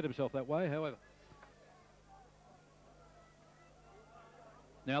as though he set himself that way, however.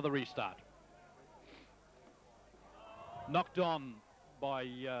 Now the restart. Knocked on by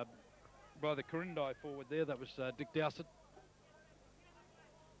the Quirindi forward there. That was Dick Dowsett.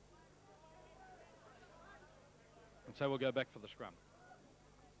 And so we'll go back for the scrum.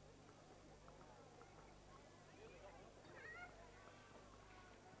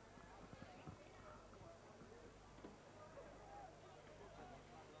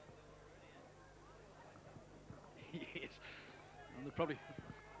 Yes. And probably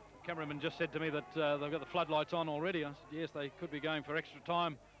cameraman just said to me that they've got the floodlights on already. I said, yes, they could be going for extra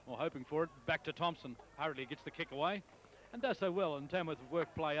time, or hoping for it. Back to Thompson. Hurriedly gets the kick away and does so well. And Tamworth have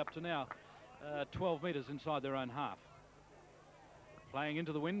worked play up to now 12 metres inside their own half. Playing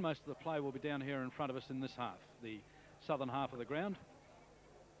into the wind. Most of the play will be down here in front of us in this half, the southern half of the ground.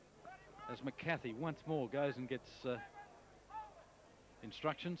 As McCarthy once more goes and gets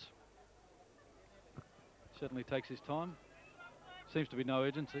instructions. Certainly takes his time. Seems to be no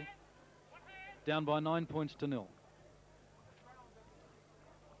urgency. Down by 9 points to 0.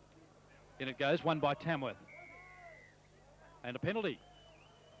 In it goes, won by Tamworth. And a penalty.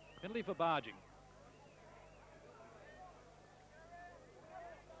 Penalty for barging.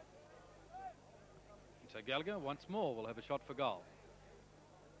 So Gallagher once more will have a shot for goal.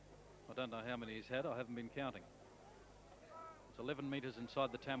 I don't know how many he's had. I haven't been counting. It's 11 metres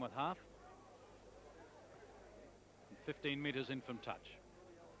inside the Tamworth half. 15 metres in from touch.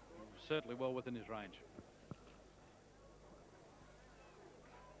 Certainly well within his range.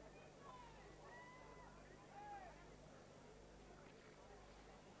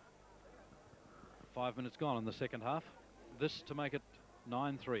 Five minutes gone in the second half. This to make it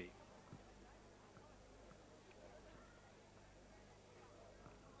 9-3.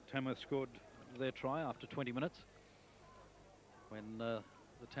 Tamworth scored their try after 20 minutes when the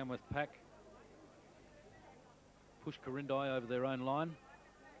Tamworth pack pushed Quirindi over their own line,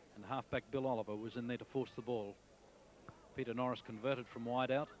 and halfback Bill Oliver was in there to force the ball. Peter Norris converted from wide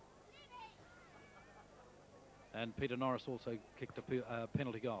out, and Peter Norris also kicked a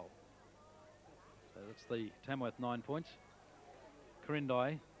penalty goal. So that's the Tamworth 9 points.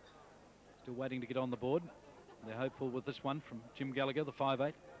 Quirindi still waiting to get on the board. They're hopeful with this one from Jim Gallagher, the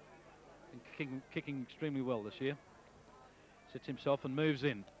 5'8", and kicking extremely well this year. Sits himself and moves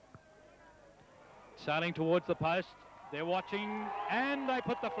in. Sailing towards the post. They're watching, and they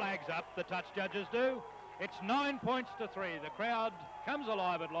put the flags up. The touch judges do. It's 9 points to 3. The crowd comes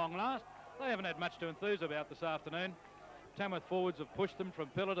alive at long last. They haven't had much to enthuse about this afternoon. Tamworth forwards have pushed them from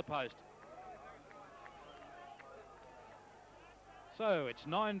pillar to post. So it's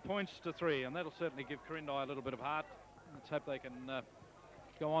 9 points to 3, and that'll certainly give Quirindi a little bit of heart. Let's hope they can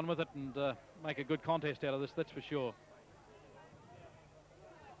go on with it and make a good contest out of this, that's for sure.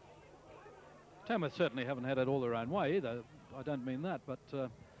 Tamworth certainly haven't had it all their own way either. I don't mean that, but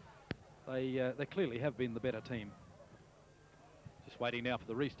they clearly have been the better team. Just waiting now for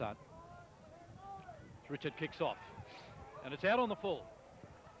the restart. Richard kicks off, and it's out on the full.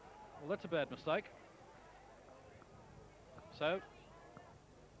 Well, that's a bad mistake. So,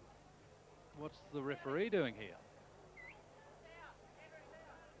 what's the referee doing here?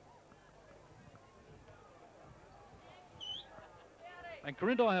 And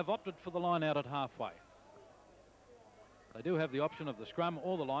Quirindi have opted for the line out at halfway. They do have the option of the scrum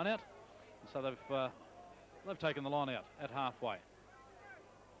or the line out, so they've taken the line out at halfway.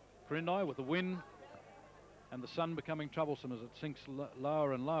 Quirindi with the wind and the sun becoming troublesome as it sinks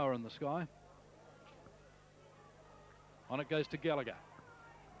lower and lower in the sky. On it goes to Gallagher.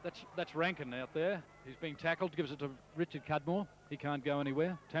 That's Rankin out there. He's being tackled, gives it to Richard Cudmore. He can't go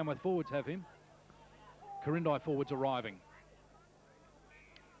anywhere. Tamworth forwards have him. Quirindi forwards arriving.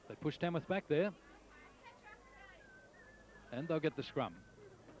 They push Tamworth back there. And they'll get the scrum.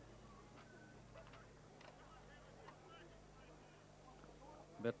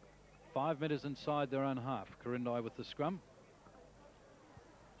 But 5 metres inside their own half. Quirindi with the scrum.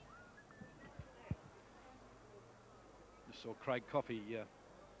 Just saw Craig Coffey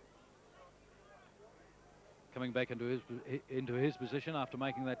coming back into his position after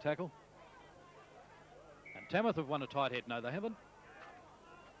making that tackle. And Tamworth have won a tight head. No, they haven't.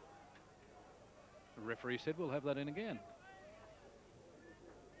 The referee said we'll have that in again.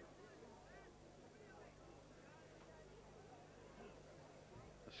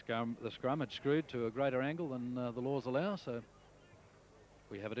 The scrum had screwed to a greater angle than the laws allow, so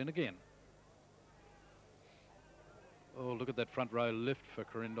we have it in again. Oh, look at that front row lift for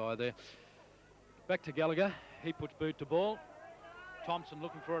Quirindi there. Back to Gallagher. He puts boot to ball. Thompson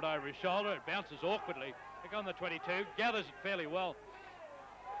looking for it over his shoulder. It bounces awkwardly. Back on the 22. Gathers it fairly well.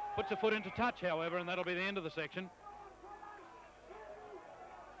 Puts a foot into touch, however, and that'll be the end of the section.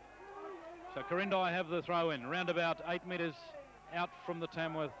 So Quirindi have the throw in. Round about 8 metres out from the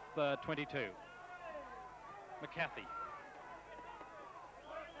Tamworth 22. McCarthy.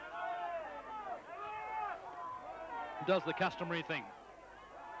 Does the customary thing.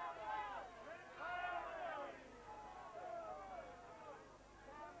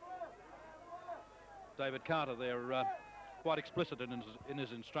 David Carter there quite explicit in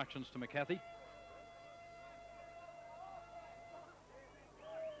his instructions to McCarthy.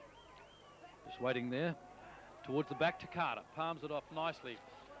 Just waiting there towards the back to Carter. Palms it off nicely.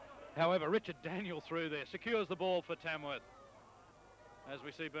 However, Richard Daniel through there secures the ball for Tamworth. As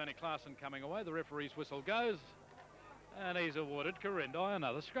we see Bernie Clarkson coming away, the referee's whistle goes and he's awarded Quirindi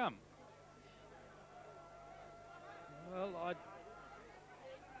another scrum. Well, I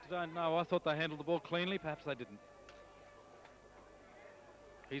don't know. I thought they handled the ball cleanly. Perhaps they didn't.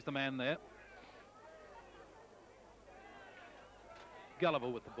 He's the man there. Gulliver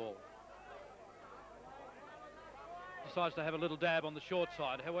with the ball. Decides to have a little dab on the short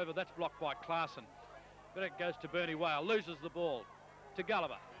side. However, that's blocked by Clarkson. But it goes to Bernie Whale. Loses the ball. To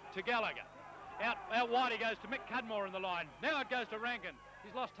Gulliver. To Gallagher. Out wide he goes to Mick Cudmore in the line. Now it goes to Rankin.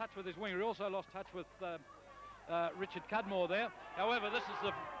 He's lost touch with his winger. He also lost touch with Richard Cudmore there. However, this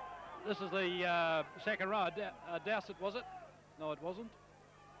is the second row. Dowsett, was it? No, it wasn't.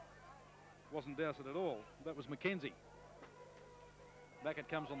 It wasn't Dowsett at all. That was Mackenzie. Back it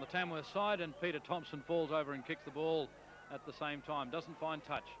comes on the Tamworth side, and Peter Thompson falls over and kicks the ball at the same time. Doesn't find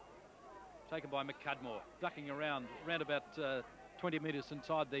touch. Taken by Mick Cudmore. Ducking around about 20 metres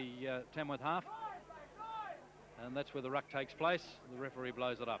inside the Tamworth half. And that's where the ruck takes place. The referee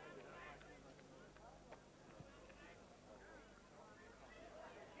blows it up.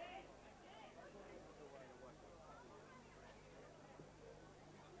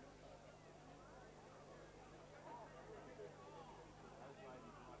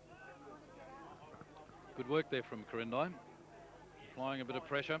 Good work there from Quirindi. Applying a bit of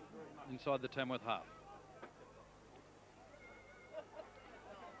pressure inside the Tamworth half.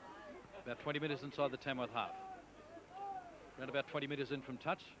 About 20 metres inside the Tamworth half. Around about 20 metres in from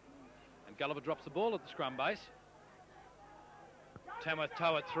touch. And Gulliver drops the ball at the scrum base. Tamworth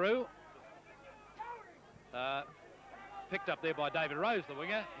tow it through. Picked up there by David Rose, the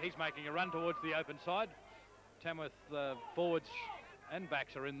winger. He's making a run towards the open side. Tamworth forwards and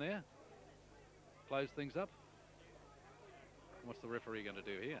backs are in there. Close things up. What's the referee going to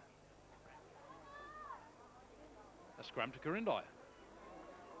do here? A scrum to Quirindi.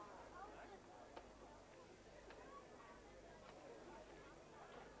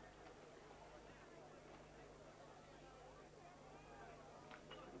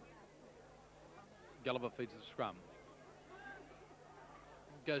 Gulliver feeds the scrum.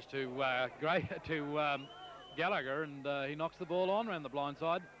 Goes to Gallagher, and he knocks the ball on around the blind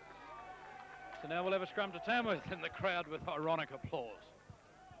side. So now we'll have a scrum to Tamworth in the crowd with ironic applause.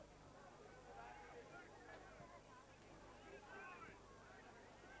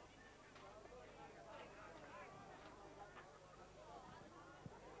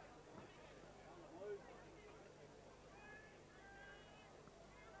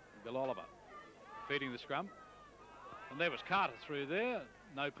 Bill Oliver feeding the scrum. And there was Carter through there,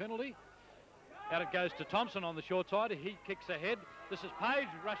 no penalty. Out it goes to Thompson on the short side. He kicks ahead. This is Page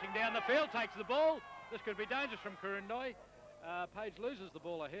rushing down the field, takes the ball. This could be dangerous from Quirindi. Page loses the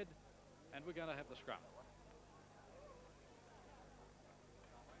ball ahead, and we're going to have the scrum.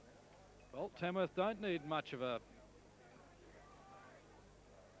 Well, Tamworth don't need much of a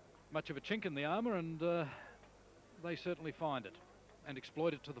chink in the armour, and they certainly find it and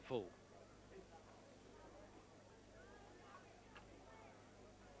exploit it to the full.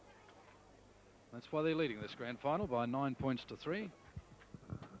 That's why they're leading this grand final by 9 points to 3.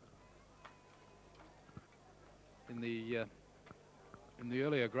 In the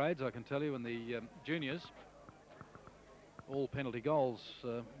earlier grades, I can tell you, in the juniors, all penalty goals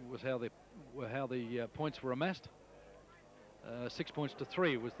was how the points were amassed. 6 points to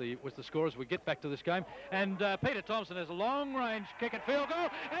 3 was the score as we get back to this game. And Peter Thompson has a long-range kick at field goal,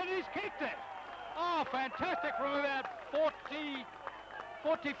 and he's kicked it. Oh, fantastic from about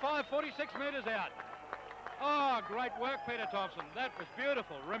 45, 46 metres out. Oh, great work, Peter Thompson. That was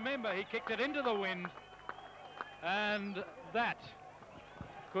beautiful. Remember, he kicked it into the wind, and that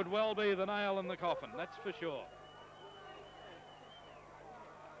could well be the nail in the coffin, that's for sure.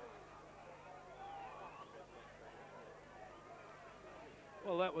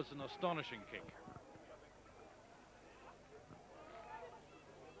 Well, that was an astonishing kick.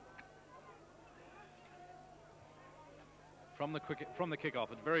 From the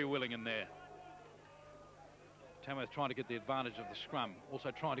kick-off, it's very willing in there. Tamworth trying to get the advantage of the scrum, also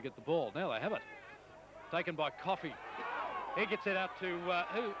trying to get the ball. Now they have it. Taken by Coffey. He gets it out to,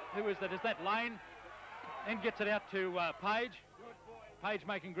 who is that? Is that Lane? And gets it out to Page. Page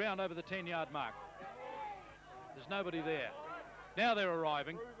making ground over the 10-yard mark. There's nobody there. Now they're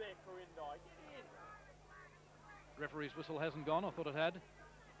arriving. Referee's whistle hasn't gone. I thought it had.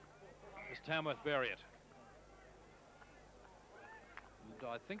 Does Tamworth bury it? And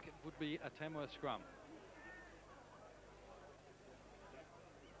I think it would be a Tamworth scrum.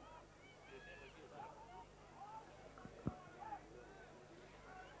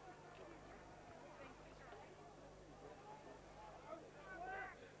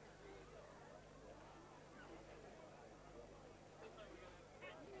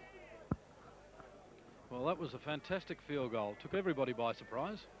 Well, that was a fantastic field goal. Took everybody by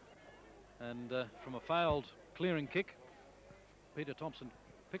surprise. And from a failed clearing kick, Peter Thompson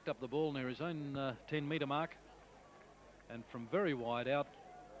picked up the ball near his own 10-metre mark. And from very wide out,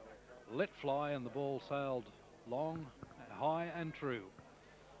 let fly, and the ball sailed long, high and true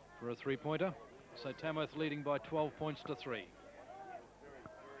for a three-pointer. So Tamworth leading by 12 points to 3.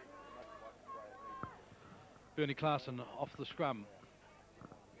 Bernie Clarkson off the scrum.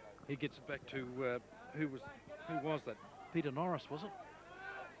 He gets it back to... who was that? Peter Norris, was it?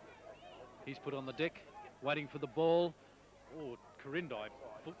 He's put on the deck, waiting for the ball. Oh, Quirindi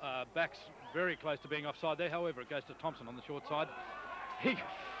backs very close to being offside there. However, it goes to Thompson on the short side. He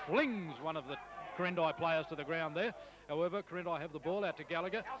flings one of the Quirindi players to the ground there. However, Quirindi have the ball out to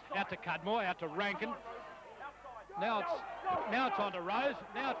Gallagher, out to Cudmore, out to Rankin. Now it's on to Rose.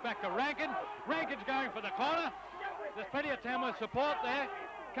 Now it's back to Rankin. Rankin's going for the corner. There's plenty of Tamworth support there.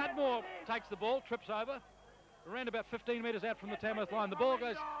 Cudmore takes the ball, trips over, around about 15 metres out from the Tamworth line. The ball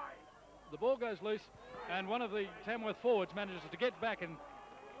goes loose, and one of the Tamworth forwards manages to get back and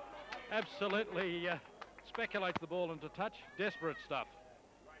absolutely speculates the ball into touch. Desperate stuff.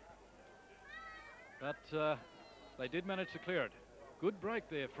 But they did manage to clear it. Good break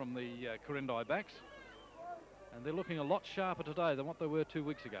there from the Quirindi backs, and they're looking a lot sharper today than what they were 2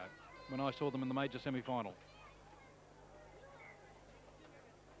 weeks ago when I saw them in the major semi-final.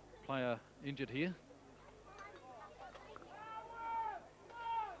 Player injured here.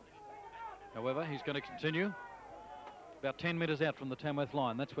 However, he's going to continue. About 10 metres out from the Tamworth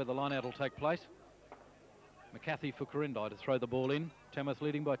line. That's where the line-out will take place. McCarthy for Quirindi to throw the ball in. Tamworth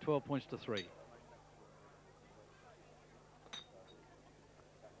leading by 12 points to 3.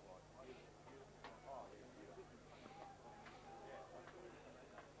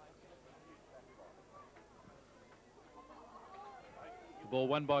 Ball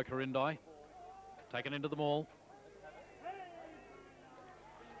won by Quirindi. Taken into the maul.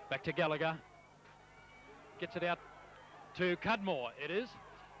 Back to Gallagher. Gets it out to Cudmore, it is.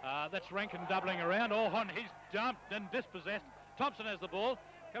 That's Rankin doubling around. Oh, he's jumped and dispossessed. Thompson has the ball,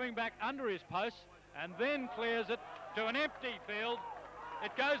 coming back under his post, and then clears it to an empty field.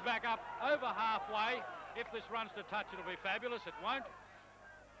 It goes back up over halfway. If this runs to touch, it'll be fabulous. It won't.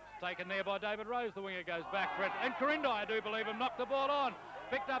 Taken there by David Rose. The winger goes back for it. And Quirindi, I do believe, him knocked the ball on.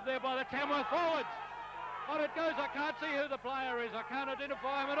 Picked up there by the Tamworth forwards. On it goes. I can't see who the player is. I can't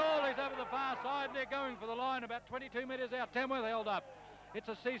identify him at all. He's over the far side, and they're going for the line about 22 metres out. Tamworth held up. It's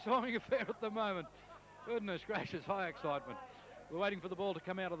a seesawing affair at the moment. Goodness gracious, high excitement. We're waiting for the ball to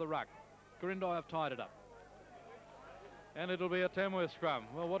come out of the ruck. Quirindi have tied it up. And it'll be a Tamworth scrum.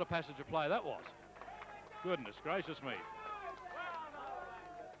 Well, what a passage of play that was. Goodness gracious me.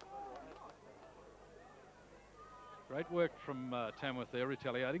 Great work from Tamworth there,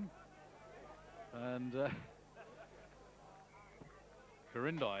 retaliating. And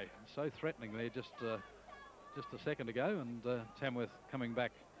Quirindi so threatening there just a second ago, and Tamworth coming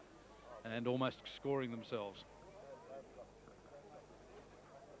back and almost scoring themselves.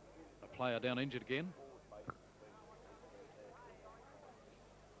 A player down injured again.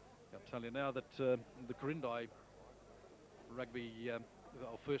 I'll tell you now that the Quirindi rugby,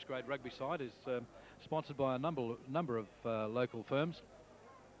 first grade rugby side is sponsored by a number of local firms.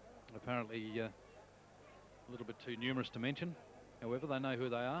 Apparently a little bit too numerous to mention. However, they know who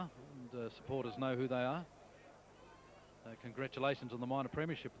they are, and supporters know who they are. Congratulations on the minor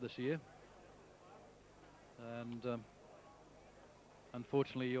premiership this year. And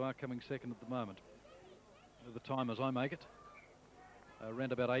unfortunately, you are coming second at the moment. At the time as I make it,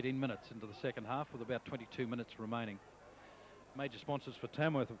 around about 18 minutes into the second half, with about 22 minutes remaining. Major sponsors for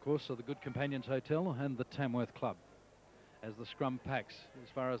Tamworth, of course, are the Good Companions Hotel and the Tamworth Club, as the scrum packs, as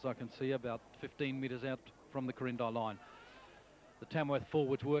far as I can see, about 15 metres out from the Quirindi line. The Tamworth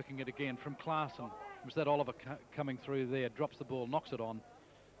forwards working it again from Clarkson. It was that Oliver coming through there, drops the ball, knocks it on.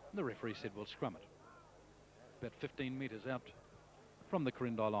 And the referee said, we'll scrum it. About 15 metres out from the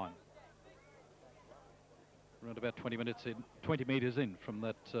Quirindi line. Around about 20 metres in from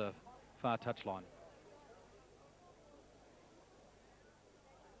that far touch line.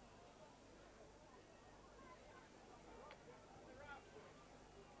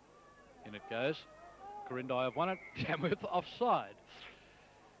 In it goes. Quirindi have won it. Tamworth offside,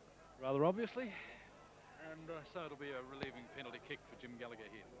 rather obviously. And so it'll be a relieving penalty kick for Jim Gallagher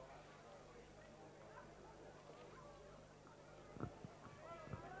here.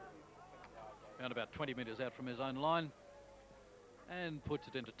 Around about 20 metres out from his own line, and puts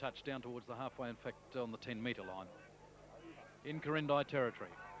it into touch down towards the halfway, in fact on the 10-metre line. In Quirindi territory.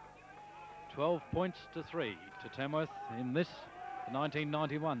 12 points to 3 to Tamworth in this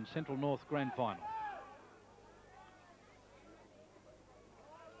 1991 Central North Grand Final.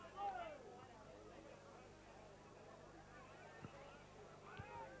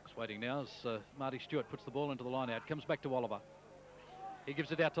 Just waiting now as Marty Stewart puts the ball into the line out. Comes back to Oliver. He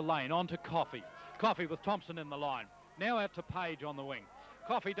gives it out to Lane, on to Coffey. Coffey with Thompson in the line. Now out to Page on the wing.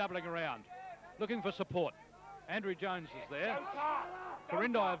 Coffey doubling around, looking for support. Andrew Jones is there.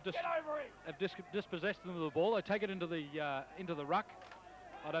 Quirindi have dispossessed them of the ball. They take it into the ruck.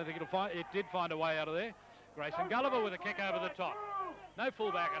 I don't think it did find a way out of there. Grayson Gulliver with a kick over the top. No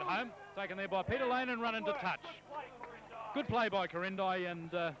fullback at home. Taken there by Peter Lane and run into touch. Good play by Quirindi, and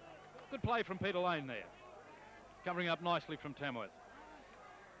good play from Peter Lane there. Covering up nicely from Tamworth.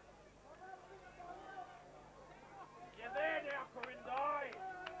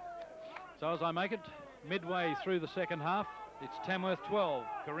 So as I make it, midway through the second half, it's Tamworth 12,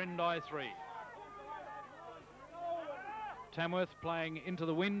 Quirindi 3. Tamworth playing into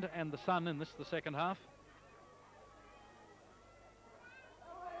the wind and the sun in this, the second half.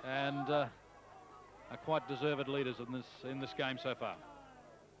 And are quite deserved leaders in this game so far.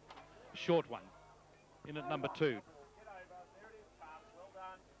 Short one, in at number 2.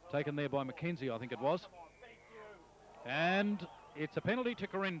 Taken there by Mackenzie, I think it was. And it's a penalty to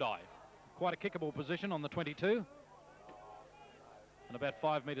Quirindi. Quite a kickable position on the 22. And about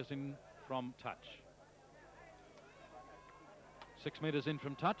 5 metres in from touch. 6 metres in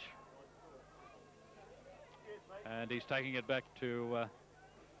from touch. And he's taking it back to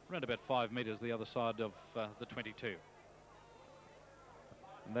around about 5 metres the other side of the 22.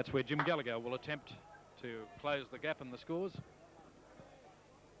 And that's where Jim Gallagher will attempt to close the gap in the scores.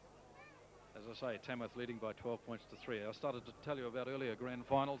 As I say, Tamworth leading by 12 points to 3. I started to tell you about earlier grand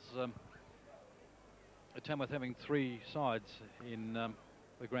finals. Tamworth having 3 sides in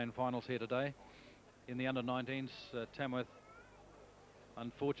the grand finals here today. In the under-19s, Tamworth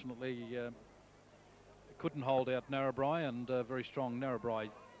unfortunately couldn't hold out Narrabri, and a very strong Narrabri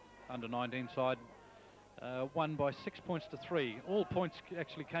under-19 side won by 6 points to 3. All points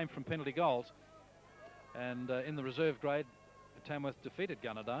actually came from penalty goals. And in the reserve grade, Tamworth defeated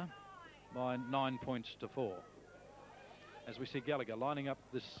Gunnedah by 9 points to 4. As we see Gallagher lining up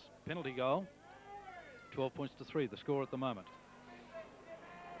this penalty goal, 12 points to 3, the score at the moment.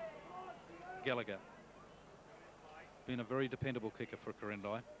 Gallagher, been a very dependable kicker for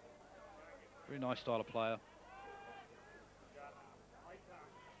Quirindi. Very nice style of player.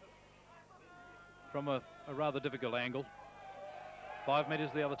 From a rather difficult angle. 5 metres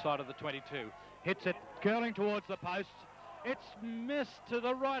the other side of the 22. Hits it, curling towards the post. It's missed to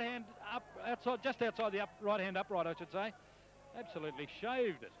the right hand up, outside, just outside the right hand upright, I should say. Absolutely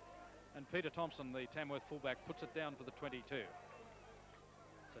shaved it. And Peter Thompson, the Tamworth fullback, puts it down for the 22.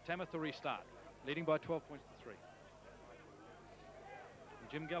 So Tamworth to restart, leading by 12 points to 3.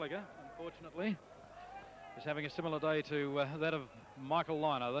 And Jim Gallagher, unfortunately, is having a similar day to that of Michael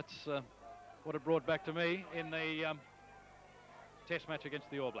Liner. That's what it brought back to me in the Test match against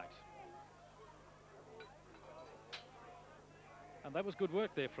the All Blacks. And that was good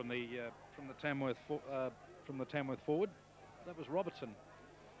work there from the Tamworth forward. That was Robertson.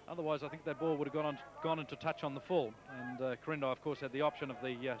 Otherwise, I think that ball would have gone into touch on the full. And Quirindi, of course, had the option of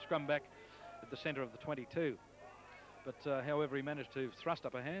the scrum back at the centre of the 22. But however, he managed to thrust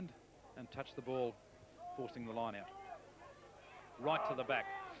up a hand and touch the ball, forcing the line out. Right to the back.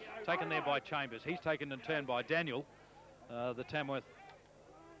 Taken there by Chambers. He's taken in turn by Daniel. The Tamworth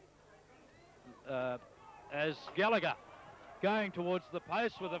as Gallagher going towards the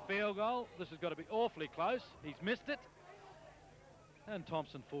post with a field goal. This has got to be awfully close. He's missed it. And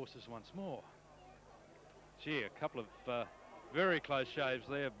Thompson forces once more. Gee, a couple of very close shaves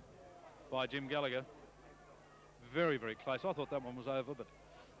there by Jim Gallagher. Very, very close. I thought that one was over, but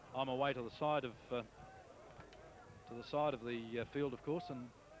I'm away to the side of the field, of course, and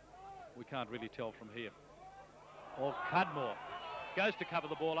we can't really tell from here. Or Cudmore goes to cover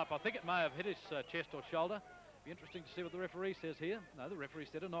the ball up. I think it may have hit his chest or shoulder. Be interesting to see what the referee says here. No, the referee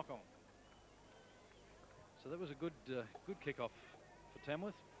said a knock on. So that was a good kick-off for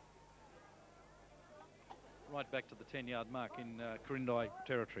Tamworth. Right back to the 10-yard mark in Quirindi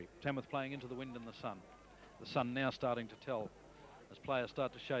territory. Tamworth playing into the wind and the sun. The sun now starting to tell as players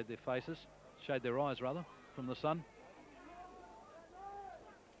start to shade their eyes rather, from the sun.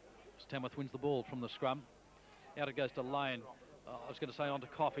 As Tamworth wins the ball from the scrum. Out it goes to Lane. I was going to say on to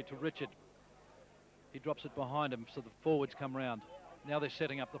Coffey, to Richard. He drops it behind him, so the forwards come round. Now they're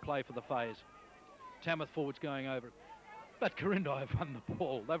setting up the play for the phase. Tamworth forwards going over it. But Quirindi have won the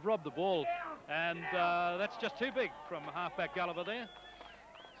ball. They've robbed the ball, and that's just too big from halfback Gulliver there.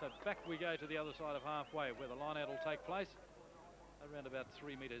 So back we go to the other side of halfway, where the line-out will take place, around about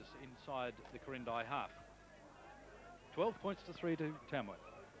 3 metres inside the Quirindi half. 12 points to 3 to Tamworth.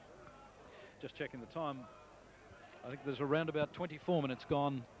 Just checking the time. I think there's around about 24 minutes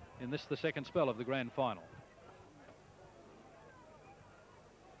gone in this, the second spell of the grand final.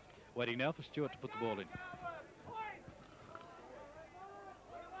 Waiting now for Stewart to put the ball in.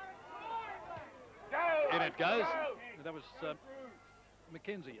 In it goes. That was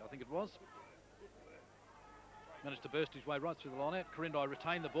Mackenzie, I think it was. Managed to burst his way right through the line out. Quirindi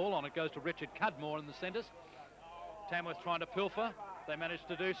retained the ball. On it goes to Richard Cudmore in the centres. Tamworth trying to pilfer. They managed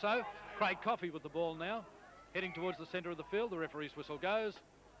to do so. Craig Coffey with the ball now. Heading towards the centre of the field. The referee's whistle goes.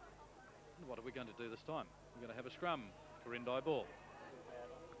 And what are we going to do this time? We're going to have a scrum. Quirindi ball.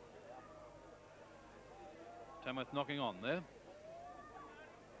 Tamworth knocking on there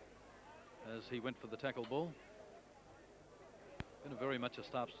as he went for the tackle ball. Been very much a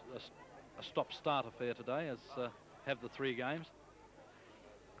stop-start affair today, as have the 3 games.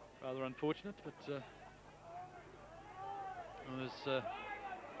 Rather unfortunate, but there's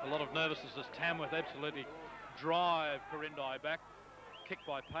a lot of nervousness as Tamworth absolutely drive Quirindi back. Kick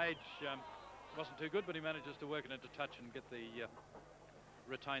by Page wasn't too good, but he manages to work it into touch and get the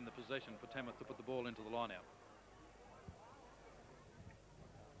retain the possession for Tamworth to put the ball into the line-out.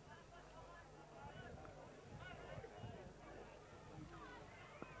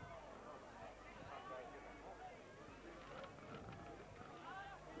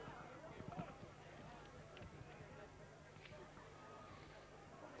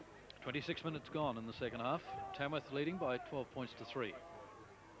 .26 minutes gone in the second half. Tamworth leading by 12 points to 3.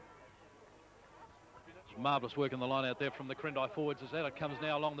 Marvellous work in the line out there from the Quirindi forwards as that it comes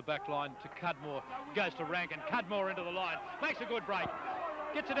now along the back line to Cudmore. Goes to Rankin. Cudmore into the line. Makes a good break.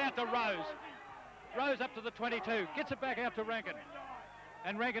 Gets it out to Rose. Rose up to the 22. Gets it back out to Rankin.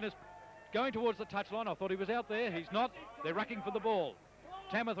 And Rankin is going towards the touchline. I thought he was out there. He's not. They're rucking for the ball.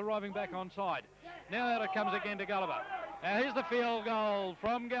 Tamworth arriving back on side. Now out it comes again to Gulliver. Now here's the field goal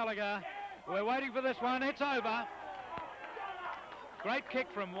from Gallagher. We're waiting for this one. It's over. Great kick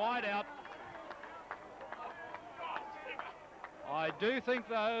from wide out. I do think,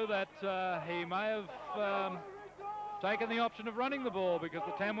 though, that he may have taken the option of running the ball, because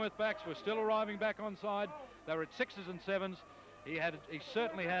the Tamworth backs were still arriving back on side. They were at 6s and 7s. He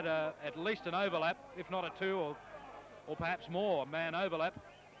certainly had at least an overlap, if not a 2 or perhaps more man overlap.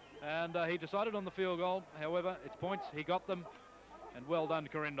 And he decided on the field goal. However, it's points. He got them. And well done,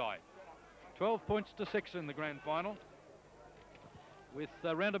 Quirindi. 12 points to 6 in the grand final, with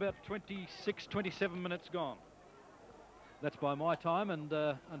around about 26, 27 minutes gone. That's by my time, and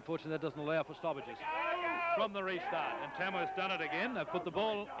unfortunately that doesn't allow for stoppages from the restart. And Tamworth's done it again. They've put the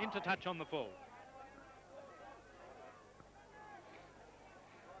ball into touch on the full.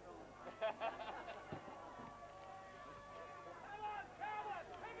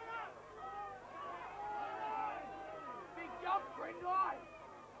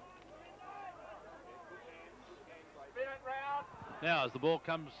 Now, as the ball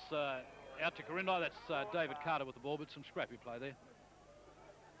comes out to Quirindi, that's David Carter with the ball, but some scrappy play there.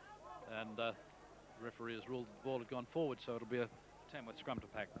 And the referee has ruled the ball had gone forward, so it'll be a Tamworth scrum to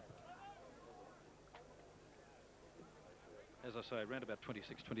pack. As I say, around about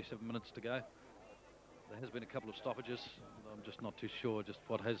 26, 27 minutes to go. There has been a couple of stoppages. I'm just not too sure just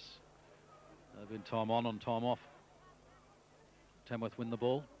what has been time on and time off. Tamworth win the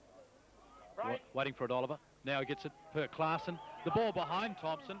ball. Right. Waiting for it, Oliver. Now he gets it per Clarkson. The ball behind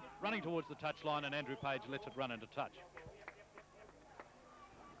Thompson, running towards the touchline, and Andrew Page lets it run into touch.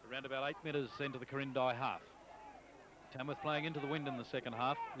 Around about 8 metres into the Quirindi half. Tamworth playing into the wind in the second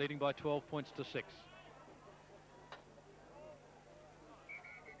half, leading by 12 points to 6.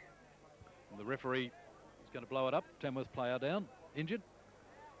 And the referee is going to blow it up. Tamworth player down, injured.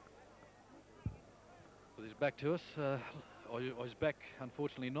 With his back to us, or his back,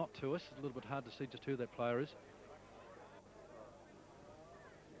 unfortunately, not to us. It's a little bit hard to see just who that player is.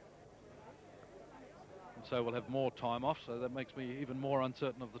 And so we'll have more time off, so that makes me even more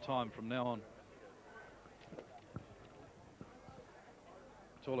uncertain of the time from now on.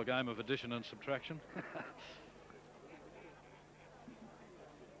 It's all a game of addition and subtraction.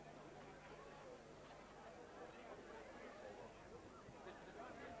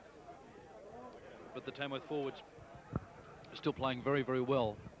 But the Tamworth forwards are still playing very, very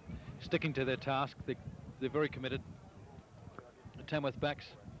well, sticking to their task. They're very committed. The Tamworth backs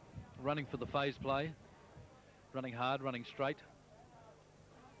running for the phase play, running hard, running straight.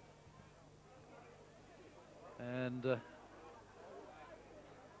 And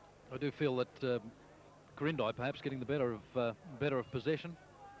I do feel that Quirindi perhaps getting the better of possession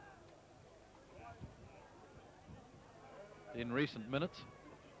in recent minutes.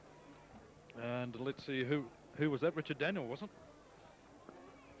 And let's see, who was that? Richard Daniel, wasn't it?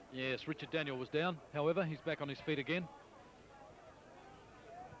 Yes, Richard Daniel was down. However, he's back on his feet again.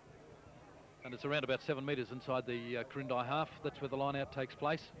 And it's around about 7 metres inside the Quirindi half. That's where the line-out takes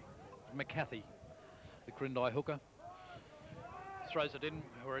place. McCarthy, the Quirindi hooker, throws it in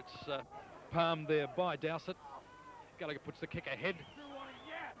where it's palmed there by Dowsett. Gallagher puts the kick ahead.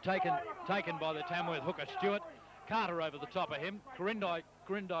 Taken by the Tamworth hooker, Stewart. Carter over the top of him.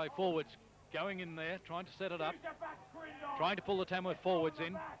 Quirindi forwards going in there, trying to set it up, trying to pull the Tamworth forwards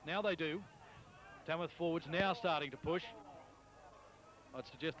in. Now they do. Tamworth forwards now starting to push. I'd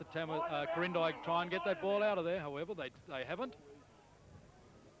suggest that Quirindi try and get that ball out of there. However, they haven't.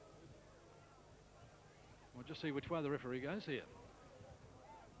 We'll just see which way the referee goes here.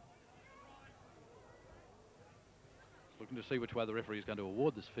 Looking to see which way the referee is going to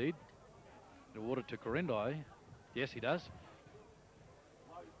award this feed. Award it to Quirindi. Yes, he does.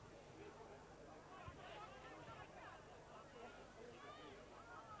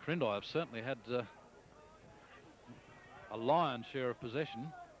 Quirindi have certainly had a lion's share of possession,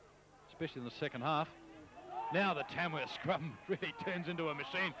 especially in the second half. Now the Tamworth scrum really turns into a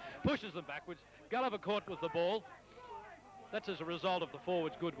machine, pushes them backwards. Gulliver caught with the ball. That's as a result of the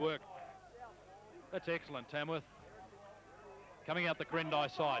forwards' good work. That's excellent, Tamworth. Coming out the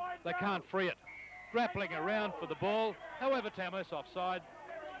Quirindi side. They can't free it. Grappling around for the ball. However, Tamworth's offside,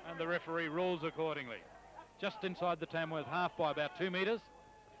 and the referee rules accordingly. Just inside the Tamworth half by about 2 metres,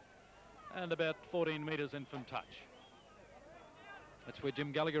 and about 14 metres in from touch. That's where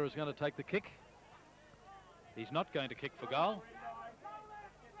Jim Gallagher is going to take the kick. He's not going to kick for goal.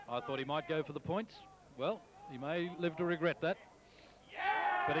 I thought he might go for the points. Well, he may live to regret that.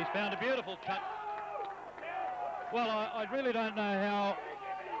 But he's found a beautiful touch. Well, I really don't know how.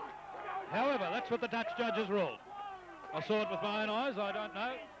 However, that's what the Dutch judges ruled. I saw it with my own eyes. I don't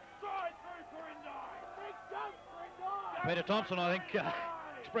know. Peter Thompson, I think,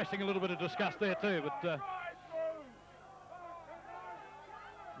 expressing a little bit of disgust there too. But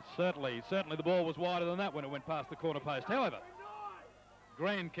certainly the ball was wider than that when it went past the corner post. However,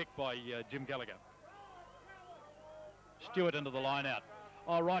 grand kick by Jim Gallagher. Stewart into the line out.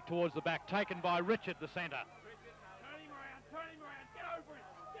 Oh, right towards the back, taken by Richard, the centre.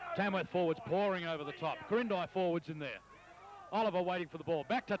 Tamworth forwards pouring over the top. Quirindi forwards in there. Oliver waiting for the ball.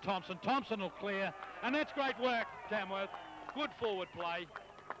 Back to Thompson. Thompson will clear. And that's great work, Tamworth. Good forward play.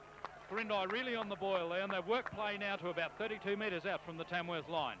 Quirindi really on the boil there, and they've worked play now to about 32 metres out from the Tamworth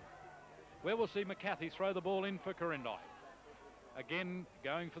line, where we'll see McCarthy throw the ball in for Quirindi. Again,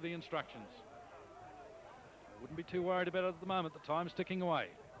 going for the instructions. Wouldn't be too worried about it at the moment. The time's ticking away.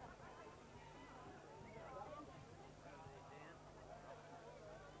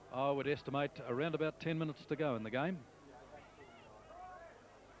 I would estimate around about 10 minutes to go in the game.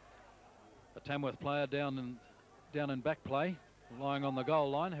 A Tamworth player down in back play, lying on the goal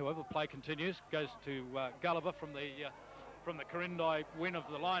line. However, play continues. Goes to Gulliver from the Quirindi win of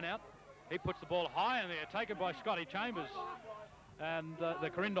the line out. He puts the ball high in there, taken by Scotty Chambers and the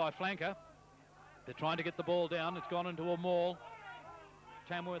Quirindi flanker. They're trying to get the ball down. It's gone into a maul.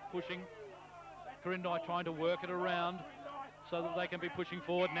 Tamworth pushing. Quirindi trying to work it around so that they can be pushing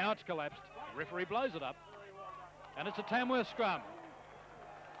forward. Now it's collapsed. The referee blows it up. And it's a Tamworth scrum.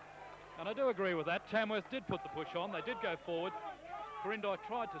 And I do agree with that. Tamworth did put the push on. They did go forward. Quirindi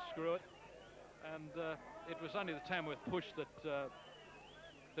tried to screw it. And it was only the Tamworth push that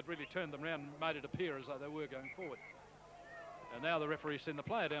really turned them around and made it appear as though they were going forward. And now the referee's sent the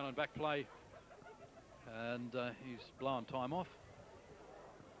player down in back play. And he's blown time off.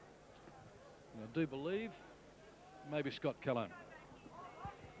 And I do believe maybe Scott Calhoun.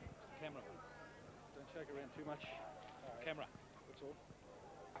 Camera. Don't shake around too much. Camera, that's all.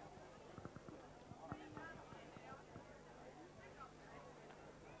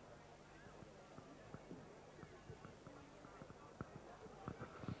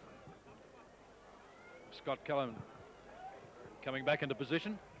 Scott Calhoun coming back into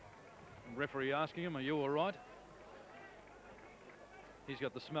position. Referee asking him, are you all right? He's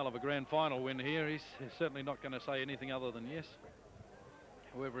got the smell of a grand final win here. He's certainly not going to say anything other than yes.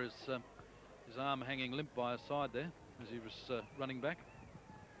 However, his arm hanging limp by his side there as he was running back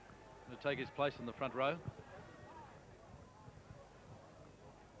to take his place in the front row.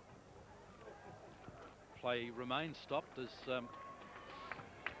 Play remains stopped as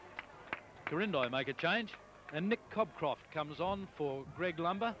Quirindi make a change, and Nick Cobcroft comes on for Greg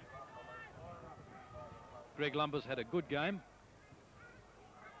Lumber. Greg Lumber's had a good game.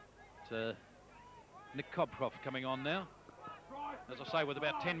 Nick Cobcroft coming on now. As I say, with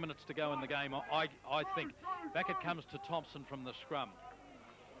about 10 minutes to go in the game, I think back it comes to Thompson from the scrum.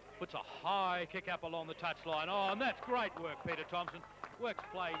 Puts a high kick up along the touchline. Oh, and that's great work, Peter Thompson. Works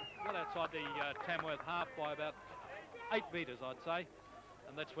play well outside the Tamworth half by about 8 metres, I'd say.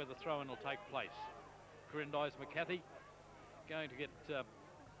 And that's where the throw-in will take place. Quirindi's McCarthy going to get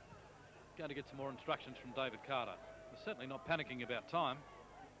some more instructions from David Carter. They're certainly not panicking about time.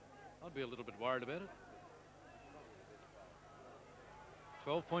 I'd be a little bit worried about it.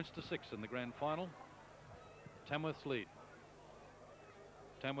 12 points to 6 in the grand final. Tamworth's lead.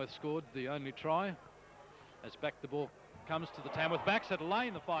 Tamworth scored the only try. As back the ball comes to the Tamworth backs at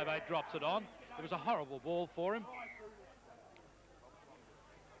lane, the 5'8" drops it on. It was a horrible ball for him.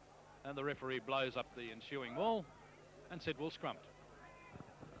 And the referee blows up the ensuing ball and said, we'll scrum it.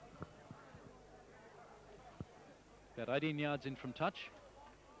 About 18 yards in from touch.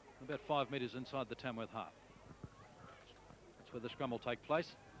 About 5 metres inside the Tamworth half. That's where the scrum will take place.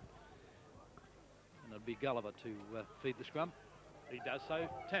 And it'll be Gulliver to feed the scrum. He does so.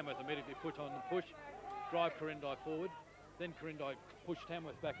 Tamworth immediately put on the push, drive Quirindi forward. Then Quirindi push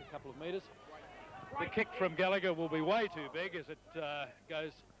Tamworth back a couple of metres. The kick from Gallagher will be way too big as it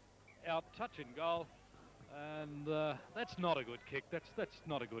goes out, touch in goal. And that's not a good kick. That's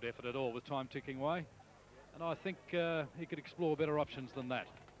not a good effort at all with time ticking away. And I think he could explore better options than that.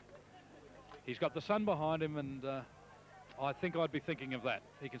 He's got the sun behind him, and I think I'd be thinking of that.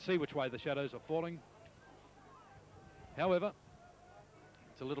 He can see which way the shadows are falling. However,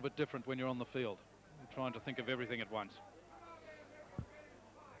 it's a little bit different when you're on the field. You're trying to think of everything at once.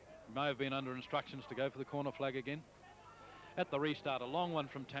 He may have been under instructions to go for the corner flag again. At the restart, a long one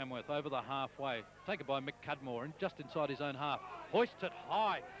from Tamworth over the halfway. Taken by Mick Cudmore, and just inside his own half. Hoists it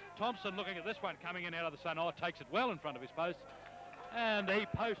high. Thompson looking at this one coming in out of the sun. Oh, takes it well in front of his post. And he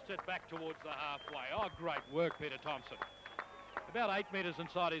posts it back towards the halfway. Oh, great work, Peter Thompson. About 8 metres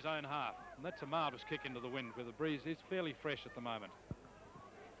inside his own half. And that's a marvellous kick into the wind where the breeze is fairly fresh at the moment.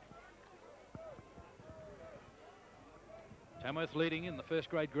 Tamworth leading in the first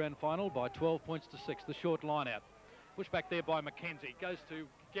grade grand final by 12 points to 6. The short line out. Pushed back there by Mackenzie. Goes to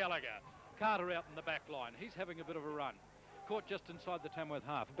Gallagher. Carter out in the back line. He's having a bit of a run. Caught just inside the Tamworth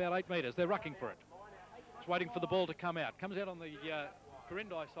half. About 8 metres. They're rucking for it. It's waiting for the ball to come out. Comes out on the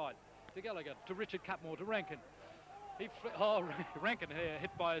Quirindi side. To Gallagher. To Richard Cutmore. To Rankin. Rankin hit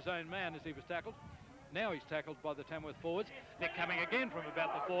by his own man as he was tackled. Now he's tackled by the Tamworth forwards. They're coming again from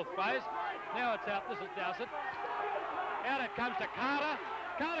about the fourth phase. Now it's out. This is Dowsett. Out it comes to Carter.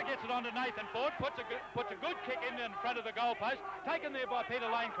 Carter gets it on to Nathan Ford, puts a good kick in front of the goal post, taken there by Peter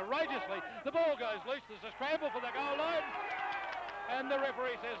Lane courageously. The ball goes loose. There's a scramble for the goal line, and the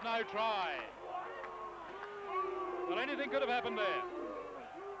referee says no try. Well, anything could have happened there.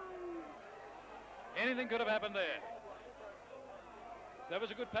 Anything could have happened there. That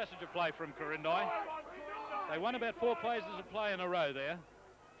was a good passage of play from Quirindi. They won about 4 places of play in a row there.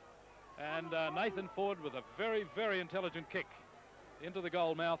 And Nathan Ford with a very, very intelligent kick into the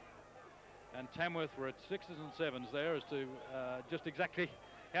goal mouth. And Tamworth were at 6s and 7s there as to just exactly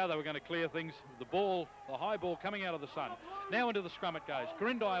how they were going to clear things. The ball, the high ball coming out of the sun. Now into the scrum it goes.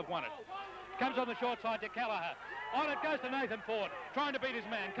 Quirindi have won it. Comes on the short side to Callagher. On it goes to Nathan Ford, trying to beat his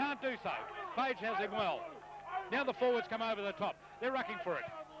man. Can't do so. Page has him well. Now the forwards come over the top. They're rucking for it.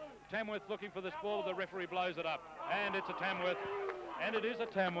 Tamworth looking for this ball. The referee blows it up. And it's a Tamworth. And it is a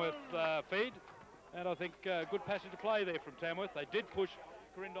Tamworth feed. And I think good passage of play there from Tamworth. They did push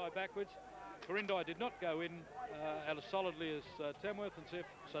Quirindi backwards. Quirindi did not go in as solidly as Tamworth, and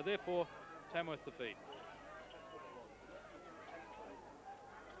so therefore Tamworth the feed.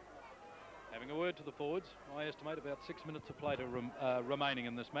 Having a word to the forwards, I estimate about 6 minutes of play remaining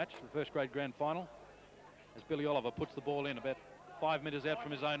in this match, the first grade grand final, as Billy Oliver puts the ball in about 5 metres out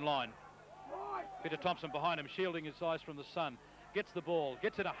from his own line. Peter Thompson behind him, shielding his eyes from the sun. Gets the ball,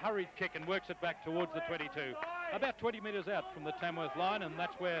 gets it a hurried kick and works it back towards the 22. About 20 metres out from the Tamworth line, and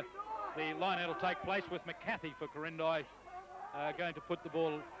that's where the line-out will take place with McCarthy for Quirindi going to put the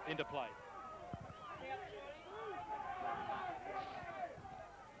ball into play.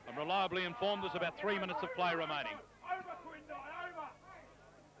 I'm reliably informed there's about 3 minutes of play remaining.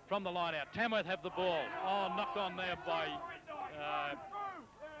 From the line-out, Tamworth have the ball. Oh, knocked on there by...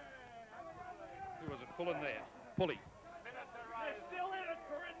 who was it? Pulling there. Pulley.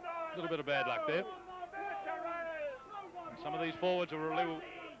 A little bit of bad luck there. And some of these forwards are a little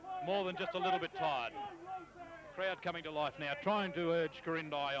more than just a little bit tired. Crowd coming to life now, trying to urge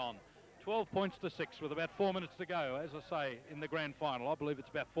Quirindi on. 12 points to 6 with about 4 minutes to go, as I say, in the grand final. I believe it's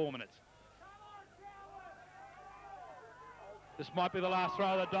about 4 minutes. This might be the last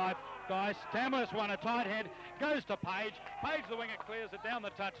throw of the dice. Tamworth won a tight head, goes to Page. Page, the winger, clears it down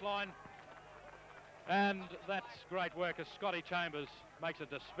the touchline. And that's great work as Scotty Chambers makes a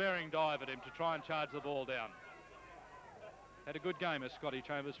despairing dive at him to try and charge the ball down. Had a good game as Scotty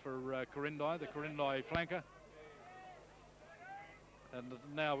Chambers for Quirindi, the Quirindi flanker. And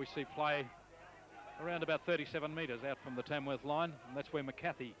now we see play around about 37 metres out from the Tamworth line, and that's where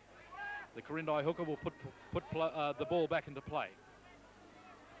McCarthy, the Quirindi hooker, will put the ball back into play.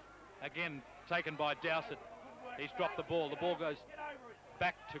 Again, taken by Dowsett. He's dropped the ball. The ball goes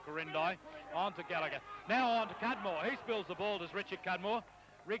back to Quirindi, on to Gallagher. Now on to Cudmore. He spills the ball, does Richard Cudmore.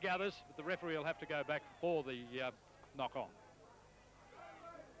 Rig others, but the referee will have to go back for the knock-on.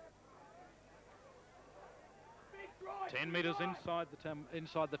 10 metres inside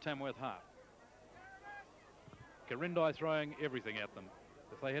the Tamworth half. Quirindi throwing everything at them.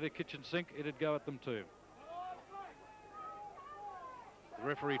 If they had a kitchen sink, it'd go at them too. The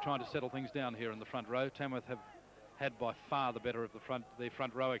referee trying to settle things down here in the front row. Tamworth have had by far the better of the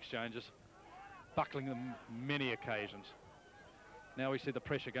front row exchanges, buckling them many occasions. Now we see the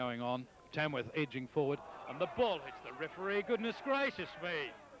pressure going on. Tamworth edging forward, and the ball hits the referee. Goodness gracious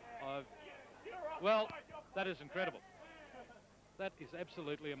me. Well, that is incredible. That is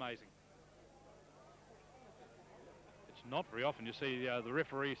absolutely amazing. It's not very often you see the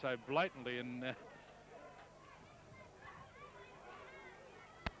referee so blatantly in...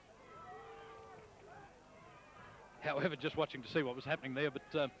 However, just watching to see what was happening there, but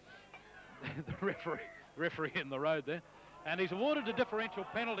the referee in the road there. And he's awarded a differential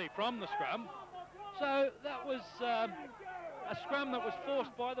penalty from the scrum. So that was a scrum that was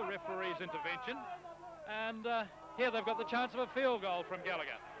forced by the referee's intervention. And here they've got the chance of a field goal from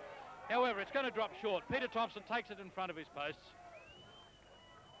Gallagher. However, it's going to drop short. Peter Thompson takes it in front of his posts.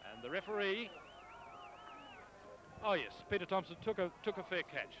 And the referee... Oh, yes, Peter Thompson took a fair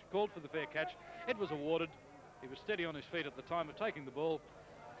catch, called for the fair catch. It was awarded. He was steady on his feet at the time of taking the ball,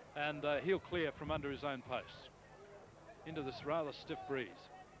 and he'll clear from under his own posts into this rather stiff breeze.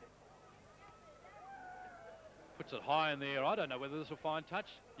 Puts it high in the air. I don't know whether this will find touch.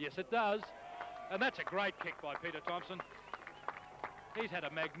 Yes, it does. And that's a great kick by Peter Thompson. He's had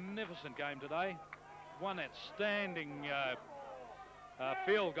a magnificent game today. One outstanding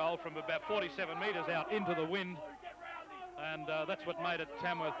field goal from about 47 metres out into the wind. And that's what made it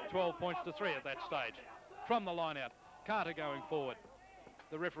Tamworth 12 points to 3 at that stage. From the line out, Carter going forward.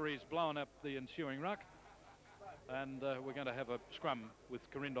 The referee's blown up the ensuing ruck, and we're going to have a scrum with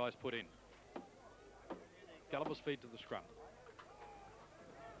Quirindi's put in. Gulliver's feed to the scrum.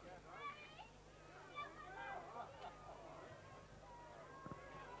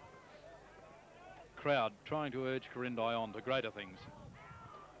 Crowd trying to urge Quirindi on to greater things.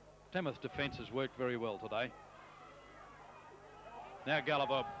 Tamworth defence has worked very well today. Now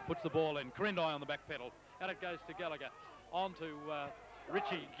Gulliver puts the ball in. Quirindi on the back pedal. Out it goes to Gallagher. On to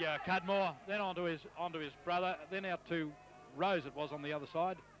Richie Cudmore. Then onto his brother. Then out to Rose it was on the other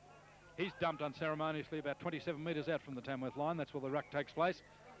side. He's dumped unceremoniously about 27 metres out from the Tamworth line. That's where the ruck takes place.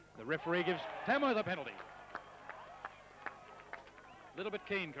 The referee gives Tamworth a penalty. A little bit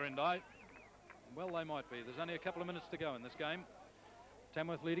keen, Quirindi. Well, they might be. There's only a couple of minutes to go in this game.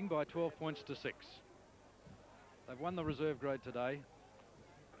 Tamworth leading by 12 points to 6. They've won the reserve grade today.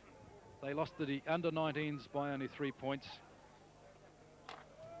 They lost the under-19s by only 3 points.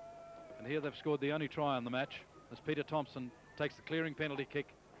 And here they've scored the only try on the match as Peter Thompson takes the clearing penalty kick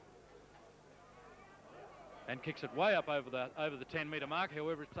and kicks it way up over the 10-metre mark.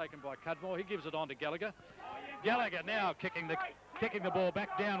 However, it's taken by Cudmore. He gives it on to Gallagher. Gallagher now kicking the ball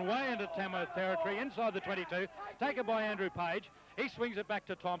back down way into Tamworth territory inside the 22, taken by Andrew Page. He swings it back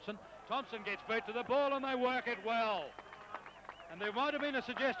to Thompson. Thompson gets boot to the ball and they work it well. And there might have been a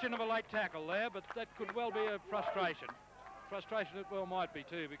suggestion of a late tackle there, but that could well be a frustration. Frustration it well might be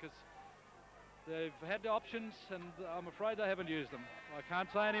too, because they've had options and I'm afraid they haven't used them. I can't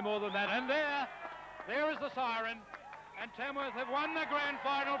say any more than that. And there is the siren, and Tamworth have won the grand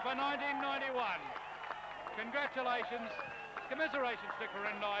final for 1991. Congratulations, commiserations to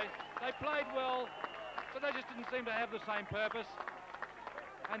Quirindi. They played well, but they just didn't seem to have the same purpose.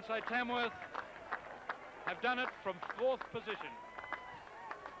 And so Tamworth have done it from 4th position.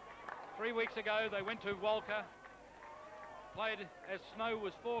 3 weeks ago they went to Walker, played as snow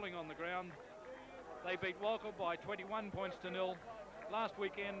was falling on the ground. They beat Walker by 21 points to 0. Last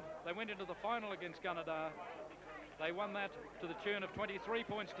weekend they went into the final against Gunnedah. They won that to the tune of 23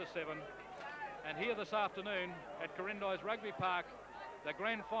 points to 7. And here this afternoon at Quirindi's Rugby Park, the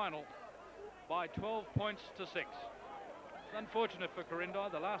grand final by 12 points to 6. It's unfortunate for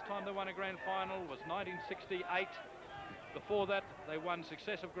Quirindi. The last time they won a grand final was 1968. Before that, they won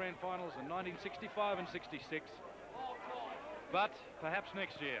successive grand finals in 1965 and 66. But perhaps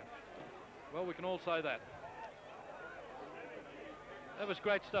next year. Well, we can all say that. That was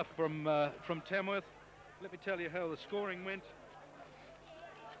great stuff from Tamworth. Let me tell you how the scoring went.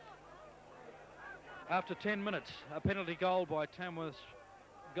 After 10 minutes, a penalty goal by Tamworth's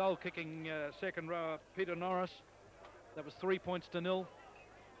goal-kicking second rower, Peter Norris. That was 3 points to 0.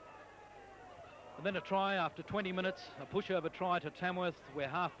 And then a try after 20 minutes, a pushover try to Tamworth, where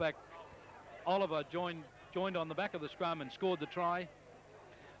halfback Oliver joined on the back of the scrum and scored the try.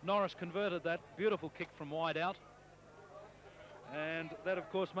 Norris converted that beautiful kick from wide out. And that, of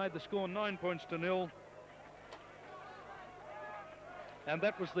course, made the score 9 points to 0. And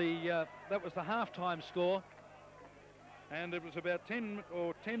that was the half-time score, and it was about 10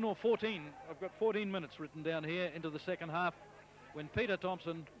 or 14. I've got 14 minutes written down here into the second half, when Peter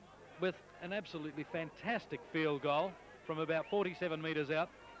Thompson, with an absolutely fantastic field goal from about 47 metres out,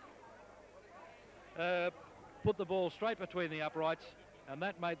 put the ball straight between the uprights, and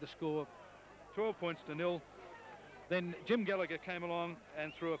that made the score 12 points to 0. Then Jim Gallagher came along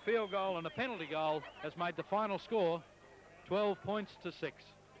and threw a field goal and a penalty goal has made the final score 12 points to 6.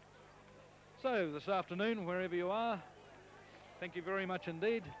 So this afternoon, wherever you are, thank you very much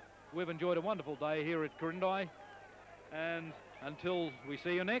indeed. We've enjoyed a wonderful day here at Quirindi, and until we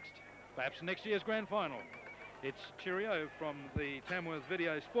see you next, perhaps next year's grand final, it's cheerio from the Tamworth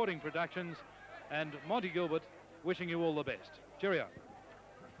Video Sporting Productions and Monty Gilbert wishing you all the best. Cheerio.